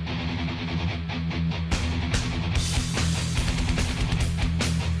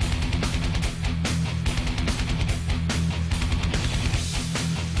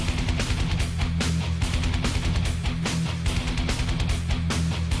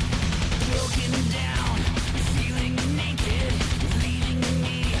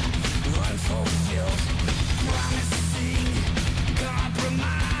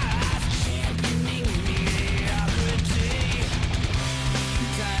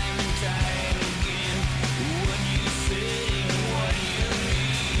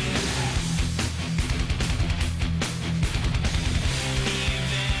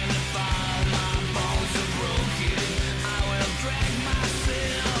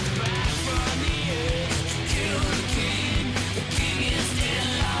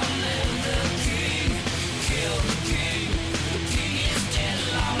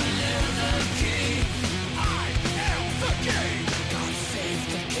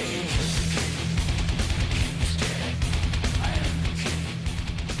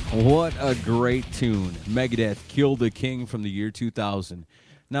 What a great tune. Megadeth, Kill the King from the year 2000.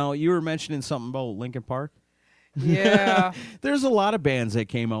 Now, you were mentioning something about Linkin Park? Yeah. There's a lot of bands that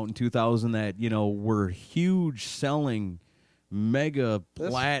came out in 2000 that, were huge selling, mega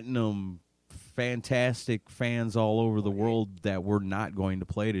platinum, fantastic fans all over the world that we're not going to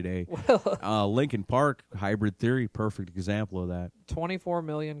play today. Linkin Park, Hybrid Theory, perfect example of that. 24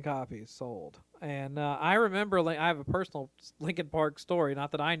 million copies sold. And I remember, I have a personal Linkin Park story,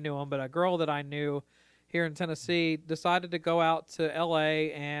 not that I knew him, but a girl that I knew here in Tennessee decided to go out to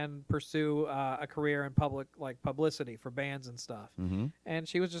L.A. and pursue a career in publicity for bands and stuff. Mm-hmm. And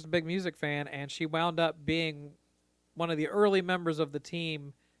she was just a big music fan, and she wound up being one of the early members of the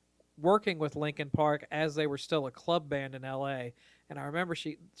team working with Linkin Park as they were still a club band in L.A. And I remember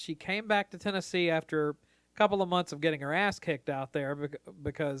she came back to Tennessee after couple of months of getting her ass kicked out there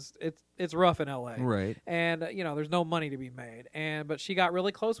because it's rough in LA. Right. And there's no money to be made. But she got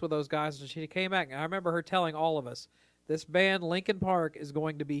really close with those guys and she came back. And I remember her telling all of us, this band Linkin Park is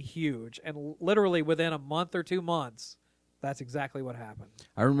going to be huge. And literally within a month or 2 months, that's exactly what happened.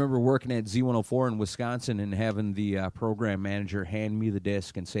 I remember working at Z104 in Wisconsin and having the program manager hand me the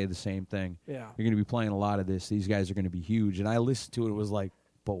disc and say the same thing. Yeah. You're going to be playing a lot of this. These guys are going to be huge. And I listened to it. It was like,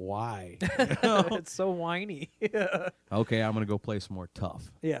 but why? It's so whiny. Okay, I'm going to go play some more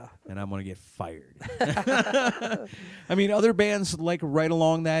Tough. Yeah. And I'm going to get fired. I mean, other bands like right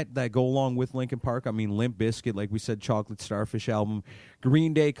along that go along with Linkin Park. I mean, Limp Bizkit, like we said, Chocolate Starfish album.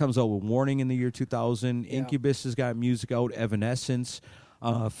 Green Day comes out with Warning in the year 2000. Yeah. Incubus has got music out. Evanescence.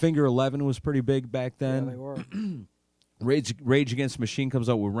 Finger 11 was pretty big back then. Yeah, they were. Rage Against the Machine comes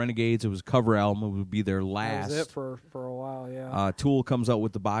out with Renegades. It was a cover album. It would be their last. That was it for a while, yeah. Tool comes out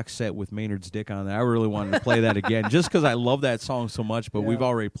with the box set with Maynard's Dick on there. I really wanted to play that again just because I love that song so much, but we've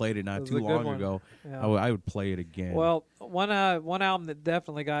already played it not too long ago. Yeah. I would play it again. Well, one album that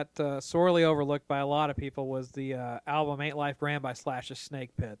definitely got sorely overlooked by a lot of people was the album Ain't Life Grand by Slash's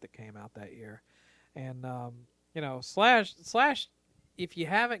Snake Pit that came out that year. And, Slash, if you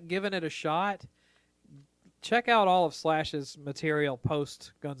haven't given it a shot, check out all of Slash's material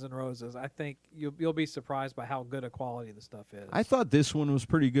post Guns N' Roses. I think you'll be surprised by how good a quality the stuff is. I thought this one was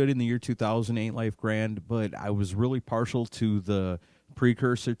pretty good in the year 2000, Ain't Life Grand, but I was really partial to the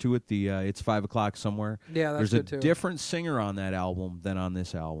precursor to it, the It's 5 O'Clock Somewhere. Yeah, that's There's good too. different singer on that album than on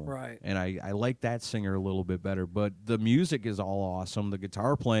this album. Right. And I like that singer a little bit better, but the music is all awesome. The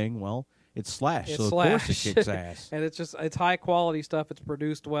guitar playing, well, it's Slash, so of course it kicks ass. And it's high quality stuff. It's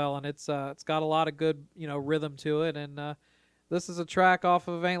produced well, and it's got a lot of good rhythm to it. And this is a track off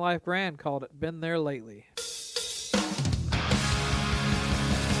of Ain't Life Grand called "Been There Lately."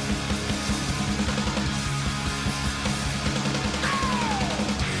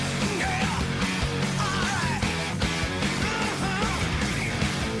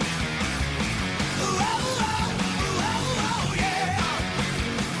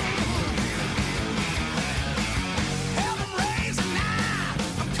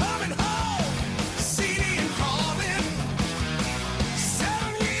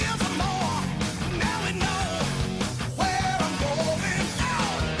 Now we know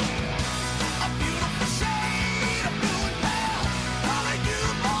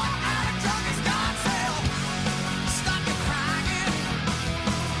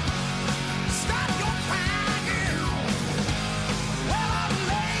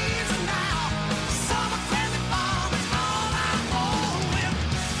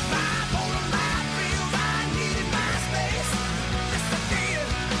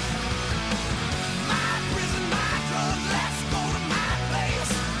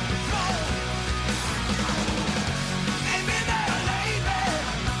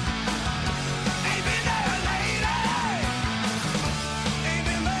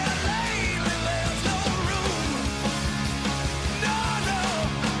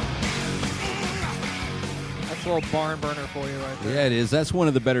little barn burner for you right there. Yeah, it is. That's one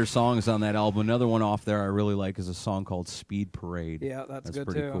of the better songs on that album. Another one off there I really like is a song called Speed Parade. Yeah, that's good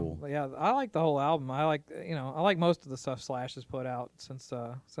pretty too. cool. Yeah, I like the whole album. I like most of the stuff Slash has put out since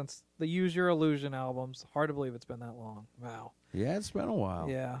the Use Your Illusion albums. Hard to believe it's been that long. Wow. Yeah, it's been a while.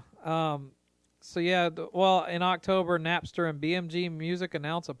 Yeah. So yeah, in October, Napster and BMG Music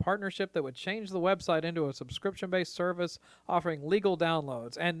announced a partnership that would change the website into a subscription-based service offering legal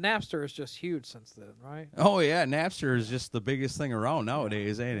downloads. And Napster is just huge since then, right? Oh, yeah, Napster is just the biggest thing around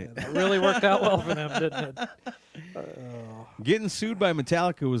nowadays, ain't it? That really worked out well for them, didn't it? Getting sued by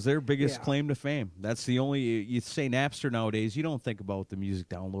Metallica was their biggest Yeah. claim to fame. That's the only, you say Napster nowadays, you don't think about the music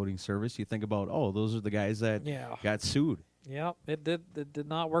downloading service. You think about, those are the guys that got sued. Yep, it did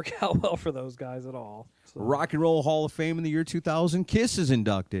not work out well for those guys at all. So. Rock and Roll Hall of Fame in the year 2000, Kiss is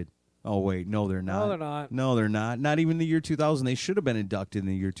inducted. Oh, wait, no, they're not. No, they're not. No, they're not. Not even the year 2000. They should have been inducted in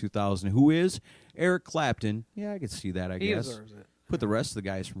the year 2000. Who is? Eric Clapton. Yeah, I could see that, I He guess. deserves it. Put the rest of the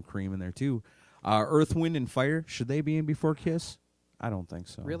guys from Cream in there, too. Earth, Wind, and Fire, should they be in before Kiss? I don't think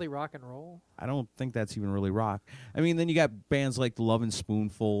so. Really rock and roll? I don't think that's even really rock. I mean, then you got bands like The Lovin'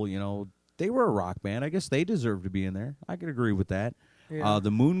 Spoonful, they were a rock band. I guess they deserve to be in there. I could agree with that. Yeah.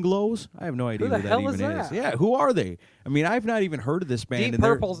 The Moonglows, I have no idea Who the who that hell even is that? Yeah, who are they? I mean, I've not even heard of this band. Deep and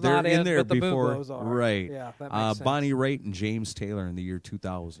they're- Purple's they're not in, there but the before, Moonglows are. right? Yeah, that makes sense. Bonnie Raitt and James Taylor in the year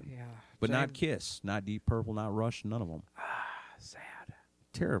 2000. Yeah, but not James- Kiss, not Deep Purple, not Rush, none of them. Sad.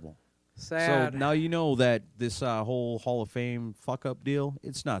 Terrible. Sad. So now you know that this whole Hall of Fame fuck up deal,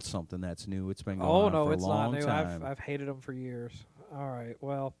 it's not something that's new. It's been going on for a It's long not new. time. I've hated them for years. All right,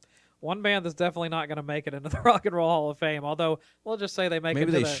 well, one band that's definitely not going to make it into the Rock and Roll Hall of Fame. Although we'll just say they make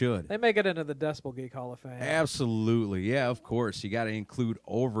Maybe it. they should. They make it into the Decibel Geek Hall of Fame. Absolutely. Yeah, of course. You got to include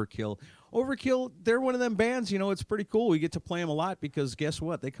Overkill. Overkill, they're one of them bands, it's pretty cool. We get to play them a lot because guess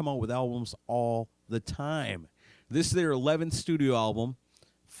what? They come out with albums all the time. This is their 11th studio album.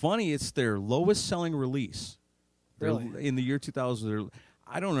 Funny, it's their lowest selling release. Really? In the year 2000.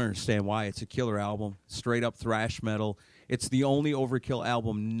 I don't understand why. It's a killer album. Straight up thrash metal. It's the only Overkill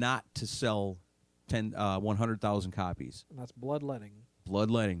album not to sell 100,000 copies. And that's Bloodletting.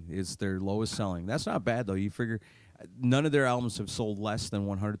 Bloodletting is their lowest selling. That's not bad, though. You figure none of their albums have sold less than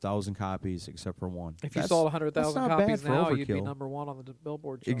 100,000 copies except for one. If you sold 100,000 copies now, you'd be Overkill. number one on the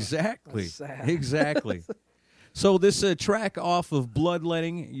Billboard chart. Exactly. That's sad. Exactly. So this track off of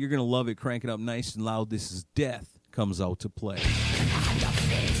Bloodletting, you're going to love it. Crank it up nice and loud. This is Death comes out to play.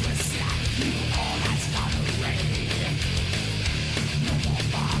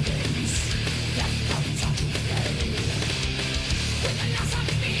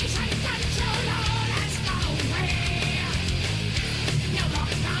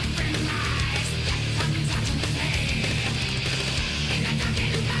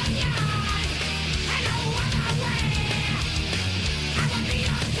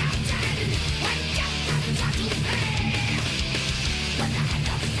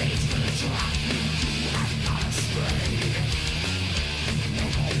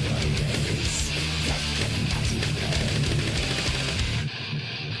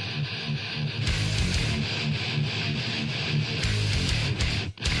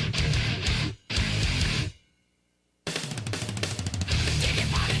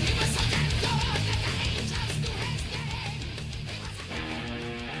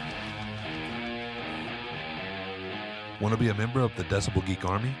 Want to be a member of the Decibel Geek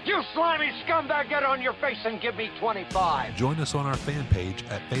Army? You slimy scumbag, get on your face and give me 25. Join us on our fan page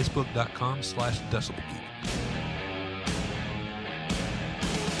at facebook.com/decibelgeek.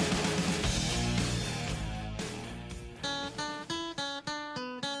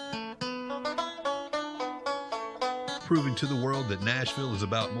 Proving to the world that Nashville is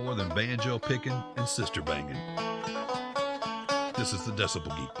about more than banjo picking and sister banging. This is the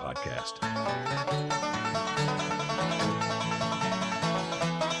Decibel Geek Podcast.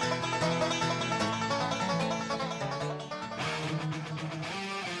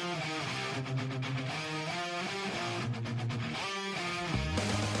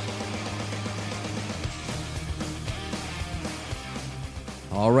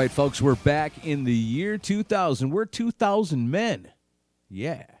 All right, folks, we're back in the year 2000. We're 2000 men.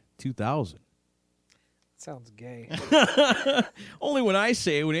 Yeah, 2000. Sounds gay. Only when I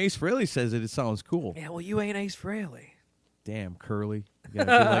say it, when Ace Frehley says it, it sounds cool. Yeah, well, you ain't Ace Frehley. Damn, Curly. You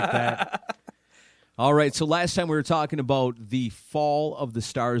gotta be like that. All right, so last time we were talking about the fall of the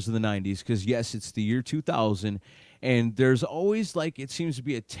stars of the 90s, because, yes, it's the year 2000, and there's always, it seems to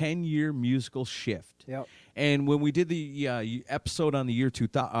be a 10-year musical shift. Yep. And when we did the episode on the year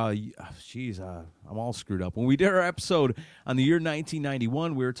 2000, I'm all screwed up. When we did our episode on the year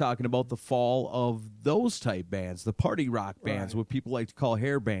 1991, we were talking about the fall of those type bands, the party rock bands, what people like to call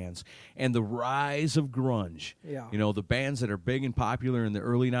hair bands, and the rise of grunge. Yeah. You know, the bands that are big and popular in the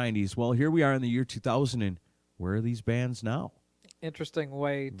early 90s. Well, here we are in the year 2000, and where are these bands now? Interesting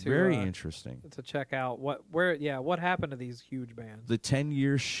way to Very interesting to check out what happened to these huge bands. The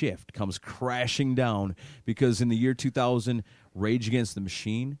 10-year shift comes crashing down because in the year 2000, Rage Against the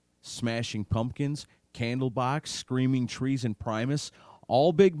Machine, Smashing Pumpkins, Candlebox, Screaming Trees, and Primus,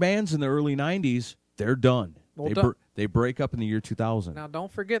 all big bands in the early 90s, they're done. Well, They break up in the year 2000. Now,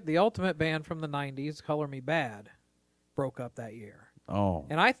 don't forget the ultimate band from the 90s, Color Me Bad, broke up that year. Oh.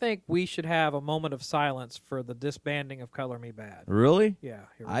 And I think we should have a moment of silence for the disbanding of Color Me Bad. Really? Yeah.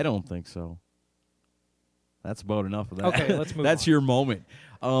 I don't think so. That's about enough of that. Okay, let's move That's on. your moment.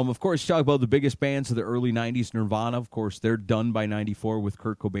 Of course, you talk about the biggest bands of the early 90s, Nirvana. Of course, they're done by 94 with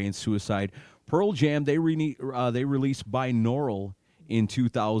Kurt Cobain's suicide. Pearl Jam, they released Binaural in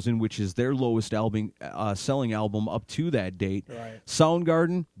 2000, which is their lowest selling album up to that date. Right.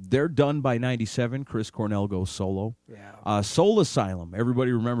 Soundgarden, they're done by 97. Chris Cornell goes solo. Yeah. Soul Asylum,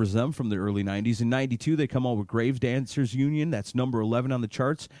 everybody remembers them from the early 90s. In 92, they come out with Grave Dancers Union. That's number 11 on the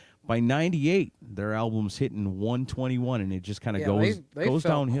charts. By 98, their album's hitting 121, and it just kind of goes they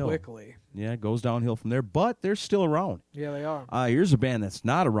downhill. Quickly. Yeah, it goes downhill from there, but they're still around. Yeah, they are. Here's a band that's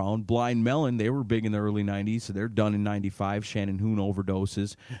not around, Blind Melon. They were big in the early 90s, so they're done in 95. Shannon Hoon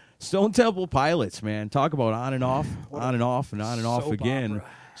overdoses. Stone Temple Pilots, man. Talk about on and off, on and off, and on and off again. Opera.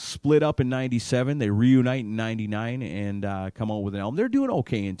 Split up in 97. They reunite in 99 and come out with an album. They're doing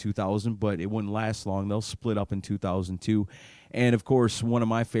okay in 2000, but it wouldn't last long. They'll split up in 2002. And, of course, one of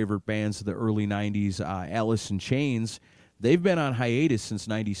my favorite bands of the early 90s, Alice in Chains, they've been on hiatus since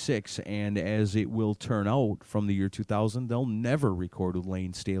 96, and as it will turn out from the year 2000, they'll never record with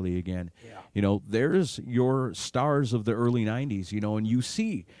Lane Staley again. Yeah. You know, there's your stars of the early 90s, you know, and you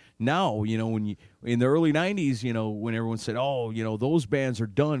see now, you know, when you in the early 90s, you know, when everyone said, oh, you know, those bands are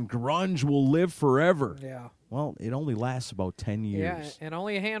done, grunge will live forever. Yeah. Well, it only lasts about 10 years. Yeah, and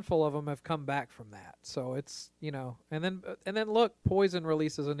only a handful of them have come back from that. So it's, you know, and then look, Poison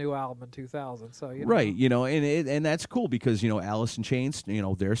releases a new album in 2000. So you know. Right, you know, and that's cool because, you know, Alice in Chains, you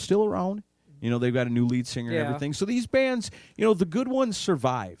know, they're still around. You know, they've got a new lead singer and everything. So these bands, you know, the good ones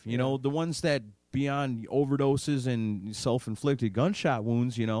survive. You know, the ones that beyond overdoses and self-inflicted gunshot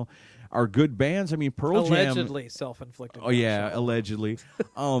wounds, you know, are good bands. I mean, Pearl Jam. Allegedly self-inflicted. Oh, yeah, allegedly.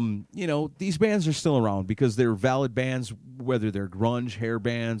 You know, these bands are still around because they're valid bands, whether they're grunge, hair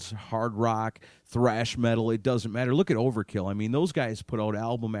bands, hard rock, thrash metal, it doesn't matter. Look at Overkill. I mean, those guys put out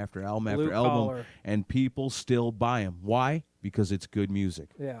album after album after album, and people still buy them. Why? Because it's good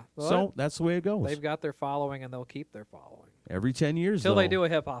music. Yeah. Well, so that's the way it goes. They've got their following, and they'll keep their following. Every 10 years, Until they do a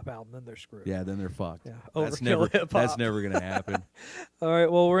hip-hop album, then they're screwed. Yeah, then they're fucked. Yeah. That's Overkill never going to happen. All right,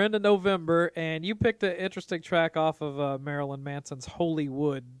 well, we're into November, and you picked an interesting track off of Marilyn Manson's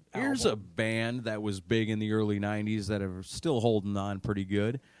Hollywood album. Here's a band that was big in the early 90s that are still holding on pretty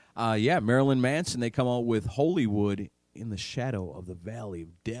good. Marilyn Manson, they come out with Hollywood in the Shadow of the Valley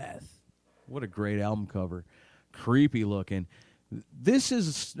of Death. What a great album cover. Creepy looking. This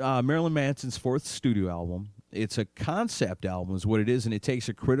is Marilyn Manson's fourth studio album. It's a concept album is what it is, and it takes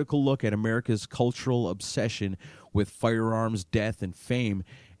a critical look at America's cultural obsession with firearms, death, and fame,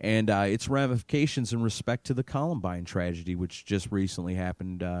 and its ramifications in respect to the Columbine tragedy, which just recently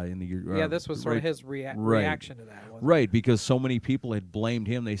happened in the year. Yeah, this was sort of his reaction to that. Wasn't Right, because so many people had blamed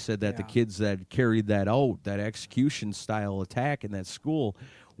him. They said that the kids that carried that out, that execution-style attack in that school,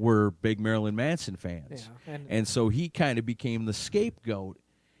 were big Marilyn Manson fans. Yeah, and so he kind of became the scapegoat.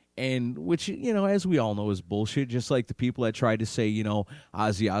 And which, you know, as we all know is bullshit, just like the people that tried to say, you know,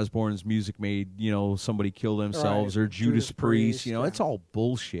 Ozzy Osbourne's music made, you know, somebody kill themselves, or Judas Priest, you know, it's all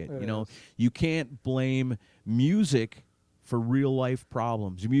bullshit. You know, you can't blame music for real life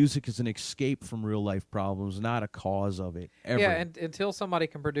problems. Music is an escape from real life problems, not a cause of it, ever. Yeah, and until somebody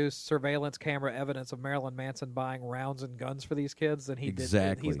can produce surveillance camera evidence of Marilyn Manson buying rounds and guns for these kids, then he's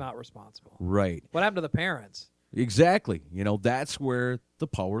not responsible. Right. What happened to the parents? Exactly. You know, that's where the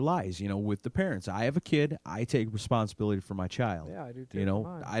power lies, you know, with the parents. I have a kid. I take responsibility for my child. Yeah, I do too. You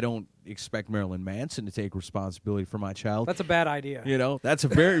know, I don't expect Marilyn Manson to take responsibility for my child. That's a bad idea. You know, that's a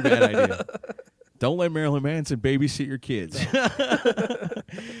very bad idea. Don't let Marilyn Manson babysit your kids.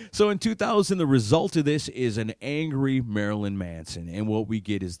 So in 2000, the result of this is an angry Marilyn Manson, and what we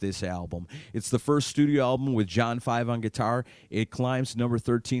get is this album. It's the first studio album with John 5 on guitar. It climbs number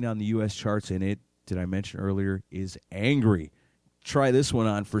 13 on the U.S. charts, and it, did I mention earlier, is angry. try this one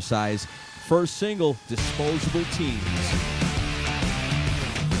on for size. First single, Disposable Teens.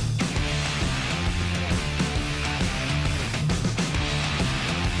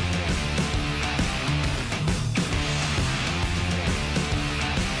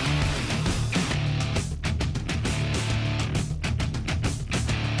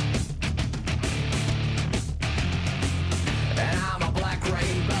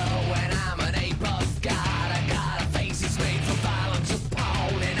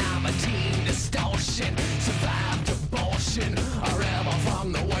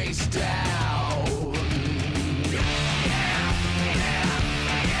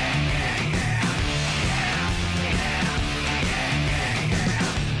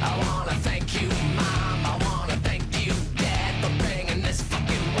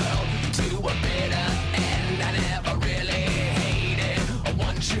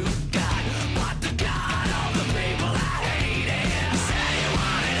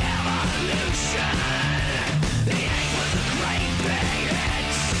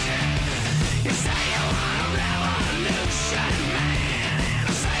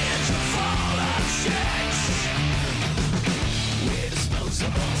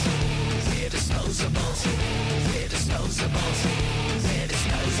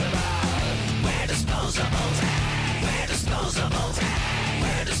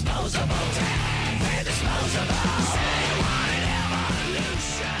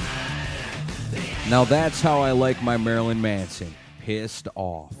 Now that's how I like my Marilyn Manson. Pissed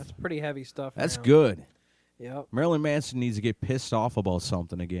off. That's pretty heavy stuff. That's Marilyn. good. Yep. Marilyn Manson needs to get pissed off about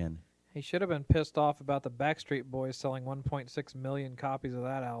something again. He should have been pissed off about the Backstreet Boys selling 1.6 million copies of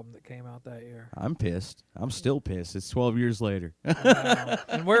that album that came out that year. I'm pissed. I'm still pissed. It's 12 years later.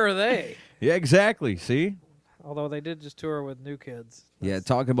 And where are they? Yeah, exactly. See? Although they did just tour with New Kids. Yeah,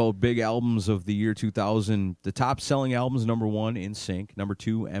 talking about big albums of the year 2000. The top-selling albums, number 1, NSYNC. Number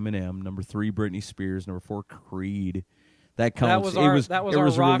 2, Eminem. Number 3, Britney Spears. Number 4, Creed. That counts. That was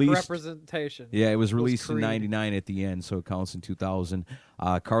our rock released, representation. Yeah, it was released in 99 at the end, so it counts in 2000.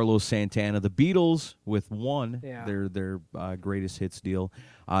 Carlos Santana, the Beatles with One, their greatest hits deal.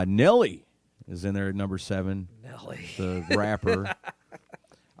 Nelly is in there at number 7. Nelly. The rapper.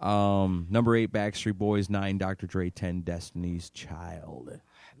 Number 8, Backstreet Boys. 9, Dr. Dre. 10, Destiny's Child.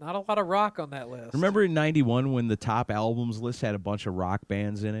 Not a lot of rock on that list. Remember in 91 when the top albums list had a bunch of rock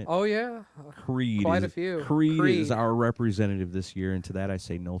bands in it? Oh, yeah. Creed. Quite a few. Creed is our representative this year, and to that I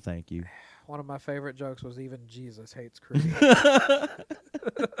say no thank you. One of my favorite jokes was even Jesus hates Creed.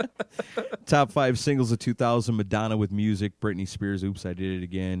 Top 5 singles of 2000, Madonna with Music, Britney Spears, Oops, I Did It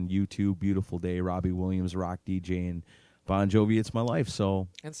Again, U2, Beautiful Day, Robbie Williams, Rock DJ, and Bon Jovi, It's My Life. So,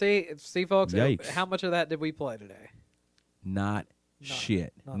 and see, folks, yikes. How much of that did we play today? Not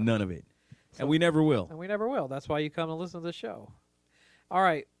shit. None of it. And we never will. And we never will. That's why you come to listen to the show. All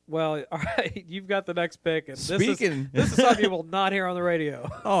right. Well, all right. You've got the next pick. And this is something you will not hear on the radio.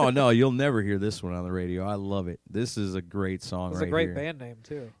 Oh, no. You'll never hear this one on the radio. I love it. This is a great song It's right a great here. band name,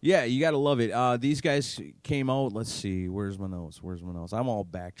 too. Yeah, you got to love it. These guys came out. Let's see. Where's my notes? I'm all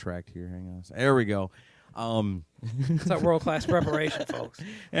backtracked here. Hang on. There we go. It's that world-class preparation, folks.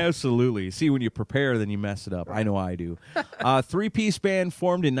 Absolutely. See, when you prepare, then you mess it up. I know I do. Three-piece band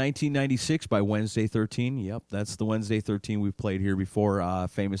formed in 1996 by Wednesday 13. Yep, that's the Wednesday 13 we've played here before,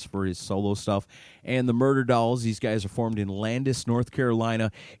 famous for his solo stuff. And the Murder Dolls. These guys are formed in Landis, North Carolina.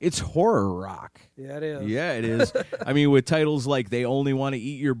 It's horror rock. Yeah, it is. Yeah, it is. I mean, with titles like They Only Want to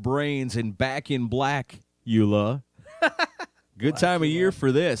Eat Your Brains and Back in Black, Eula. Good time of year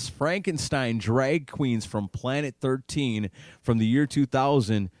for this. Frankenstein drag queens from Planet 13 from the year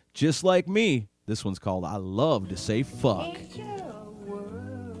 2000. Just like me. This one's called I Love to Say Fuck.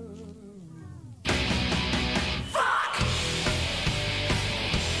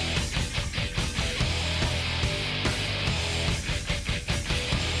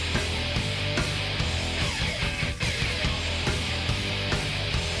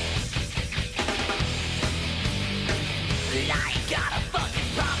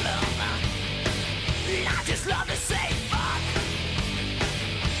 Love to say fuck,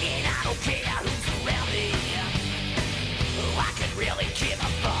 and I don't care who's around me. I could really give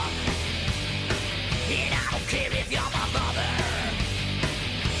a fuck, and I don't care if you're my mother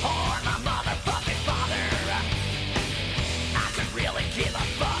or my motherfucking father. I could really give a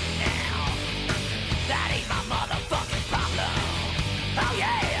fuck now. That ain't my motherfucking problem. Oh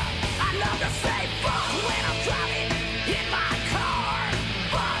yeah, I love to say fuck when I'm driving in my car.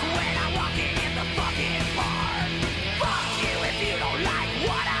 Fuck when I'm walking in the fucking bar. Fuck you if you don't like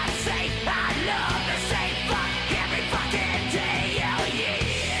what I say. I love to say fuck every fucking day. Hell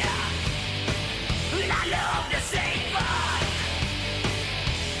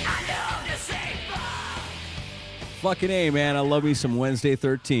Fucking A, man. I love me some Wednesday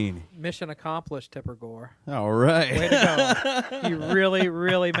 13. Mission accomplished, Tipper Gore. All right. Way to go. You really,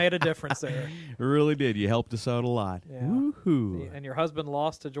 really made a difference there. Really did. You helped us out a lot. Yeah. Woohoo. And your husband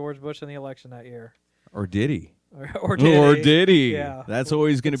lost to George Bush in the election that year. Or did he? Or did he? Yeah. That's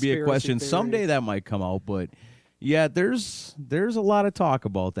always going to be a Conspiracy question. theories. Someday that might come out, but yeah, there's a lot of talk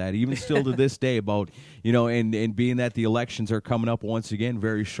about that, even still to this day, about, and being that the elections are coming up once again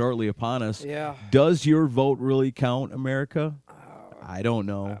very shortly upon us. Yeah. Does your vote really count, America? I don't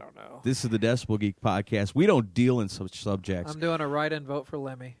know. I don't know. This is the Decibel Geek podcast. We don't deal in such subjects. I'm doing a write-in vote for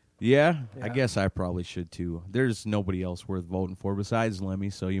Lemmy. Yeah? Yeah. I guess I probably should too. There's nobody else worth voting for besides Lemmy,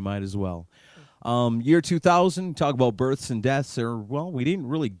 so you might as well. Year 2000, talk about births and deaths. We didn't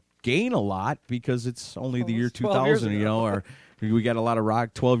really gain a lot because it's only the year 2000, or we got a lot of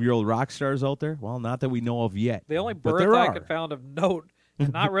 12-year-old rock stars out there. Well, not that we know of yet. The only but birth there I are. could found of note,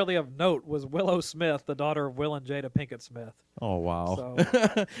 and not really of note, was Willow Smith, the daughter of Will and Jada Pinkett Smith. Oh, wow.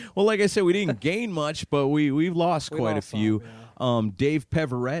 So, well, like I said, we didn't gain much, but we've lost quite a few. Some, Dave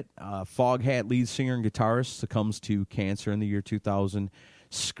Peverett, Foghat lead singer and guitarist, succumbs to cancer in the year 2000.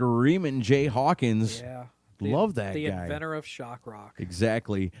 Screaming Jay Hawkins. Yeah. Love that the guy. inventor of shock rock.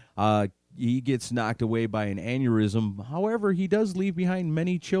 Exactly. He gets knocked away by an aneurysm. However, he does leave behind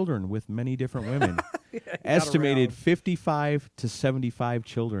many children with many different women. Estimated 55 to 75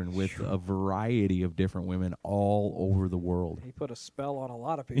 children with a variety of different women all over the world. He put a spell on a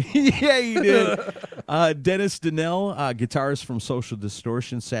lot of people. Yeah, he did. Dennis Donnell, guitarist from Social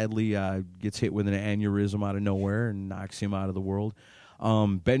Distortion, sadly gets hit with an aneurysm out of nowhere and knocks him out of the world.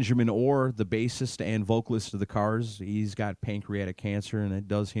 Benjamin Orr, the bassist and vocalist of the Cars, he's got pancreatic cancer, and it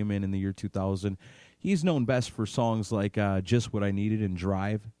does him in the year 2000. He's known best for songs like Just What I Needed and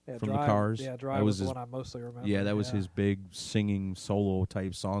Drive from the Cars. Yeah, Drive was the one I mostly remember. Yeah, that was his big singing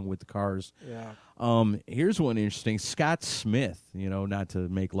solo-type song with the Cars. Yeah. Here's one interesting. Scott Smith, not to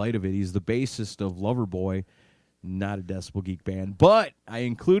make light of it, he's the bassist of Loverboy, not a Decibel Geek band. But I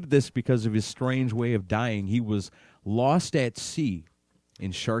included this because of his strange way of dying. He was lost at sea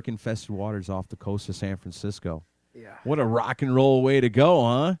in shark-infested waters off the coast of San Francisco. Yeah. What a rock and roll way to go,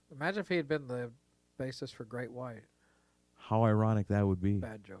 huh? Imagine if he had been the bassist for Great White. How ironic that would be.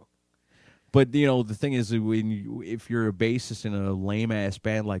 Bad joke. But, the thing is, if you're a bassist in a lame-ass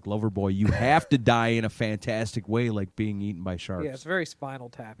band like Loverboy, you have to die in a fantastic way, like being eaten by sharks. Yeah, it's very Spinal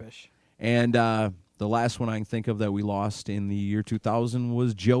Tap-ish. And the last one I can think of that we lost in the year 2000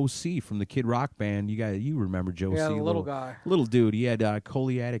 was Joe C. from the Kid Rock Band. You remember Joe C. Yeah, the little guy. Little dude. He had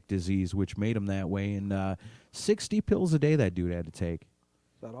celiac disease, which made him that way. And 60 pills a day that dude had to take.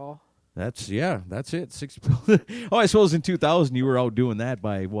 Is that all? That's it. 60 pills. Oh, I suppose in 2000 you were out doing that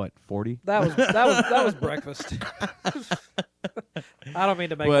by what, 40? That was breakfast. I don't mean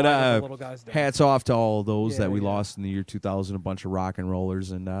to make light of the little guys. Hats off to all those that we yeah. lost in the year 2000, a bunch of rock and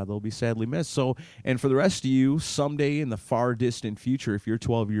rollers, and they'll be sadly missed. So, and for the rest of you, someday in the far distant future, if you're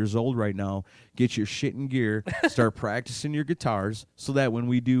 12 years old right now, get your shit in gear, start practicing your guitars, so that when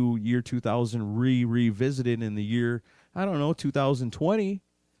we do year 2000 revisited in the year, 2020,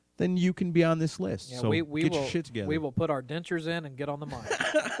 then you can be on this list. Yeah, so we get will, your shit together. We will put our dentures in and get on the mic.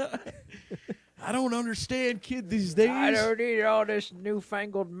 I don't understand, kid, these days. I don't need all this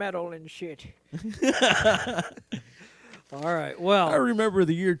newfangled metal and shit. All right, well. I remember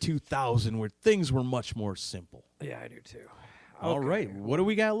the year 2000 where things were much more simple. Yeah, I do too. All right, what do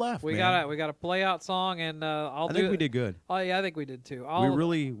we got left? We man? got a play out song, and I think we did good. Oh yeah, I think we did too.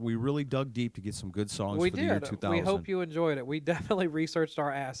 We really dug deep to get some good songs we for the did. year 2000. We hope you enjoyed it. We definitely researched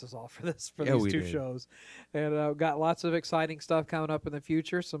our asses off for these we two did. shows, and got lots of exciting stuff coming up in the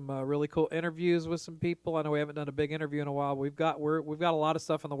future. Some really cool interviews with some people. I know we haven't done a big interview in a while. We've got a lot of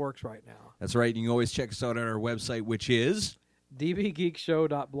stuff in the works right now. That's right. You can always check us out on our website, which is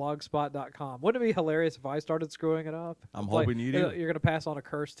dbgeekshow.blogspot.com. Wouldn't it be hilarious if I started screwing it up? I'm hoping you do. You're going to pass on a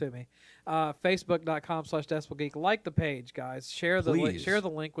curse to me. Facebook.com/DecibelGeek. Like the page, guys. Share the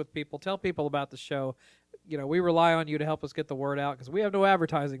link with people. Tell people about the show. We rely on you to help us get the word out because we have no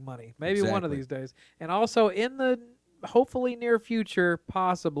advertising money. Maybe one of these days. And also in the hopefully near future,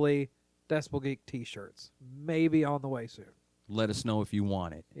 possibly Decibel Geek t-shirts. Maybe on the way soon. Let us know if you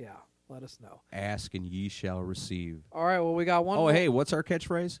want it. Yeah. Let us know. Ask and ye shall receive. All right, well, we got one. Oh, hey, what's our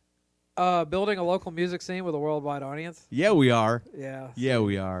catchphrase? Building a local music scene with a worldwide audience. Yeah, we are. Yeah. Yeah,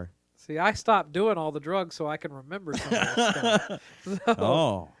 we are. See, I stopped doing all the drugs so I can remember some of that stuff.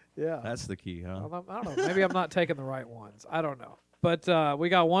 So, yeah. That's the key, huh? I don't know. Maybe I'm not taking the right ones. I don't know. But we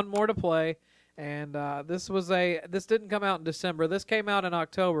got one more to play, and this didn't come out in December. This came out in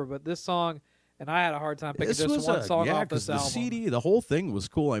October, but this song And I had a hard time picking This just was one song off 'cause this album. the CD, the whole thing was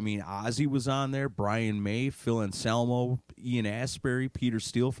cool. I mean, Ozzy was on there, Brian May, Phil Anselmo, Ian Astbury, Peter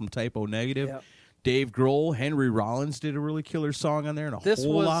Steele from Type O Negative, Yep. Dave Grohl, Henry Rollins did a really killer song on there, and a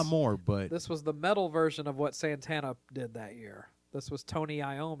whole lot more. But this was the metal version of what Santana did that year. This was Tony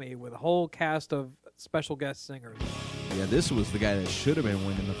Iommi with a whole cast of special guest singers. yeah, this was the guy that should have been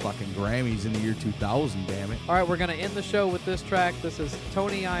winning the fucking Grammys in the year 2000. Damn it! All right, we're going to end the show with this track. This is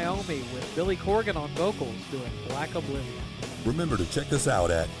Tony Iommi with Billy Corgan on vocals doing Black Oblivion. Remember to check us out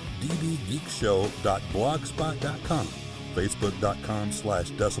at dbgeekshow.blogspot.com,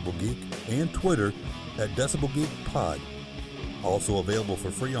 facebook.com/decibelgeek, and Twitter at decibelgeekpod. Also available for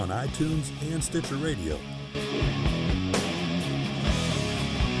free on iTunes and Stitcher Radio.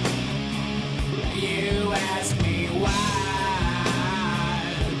 You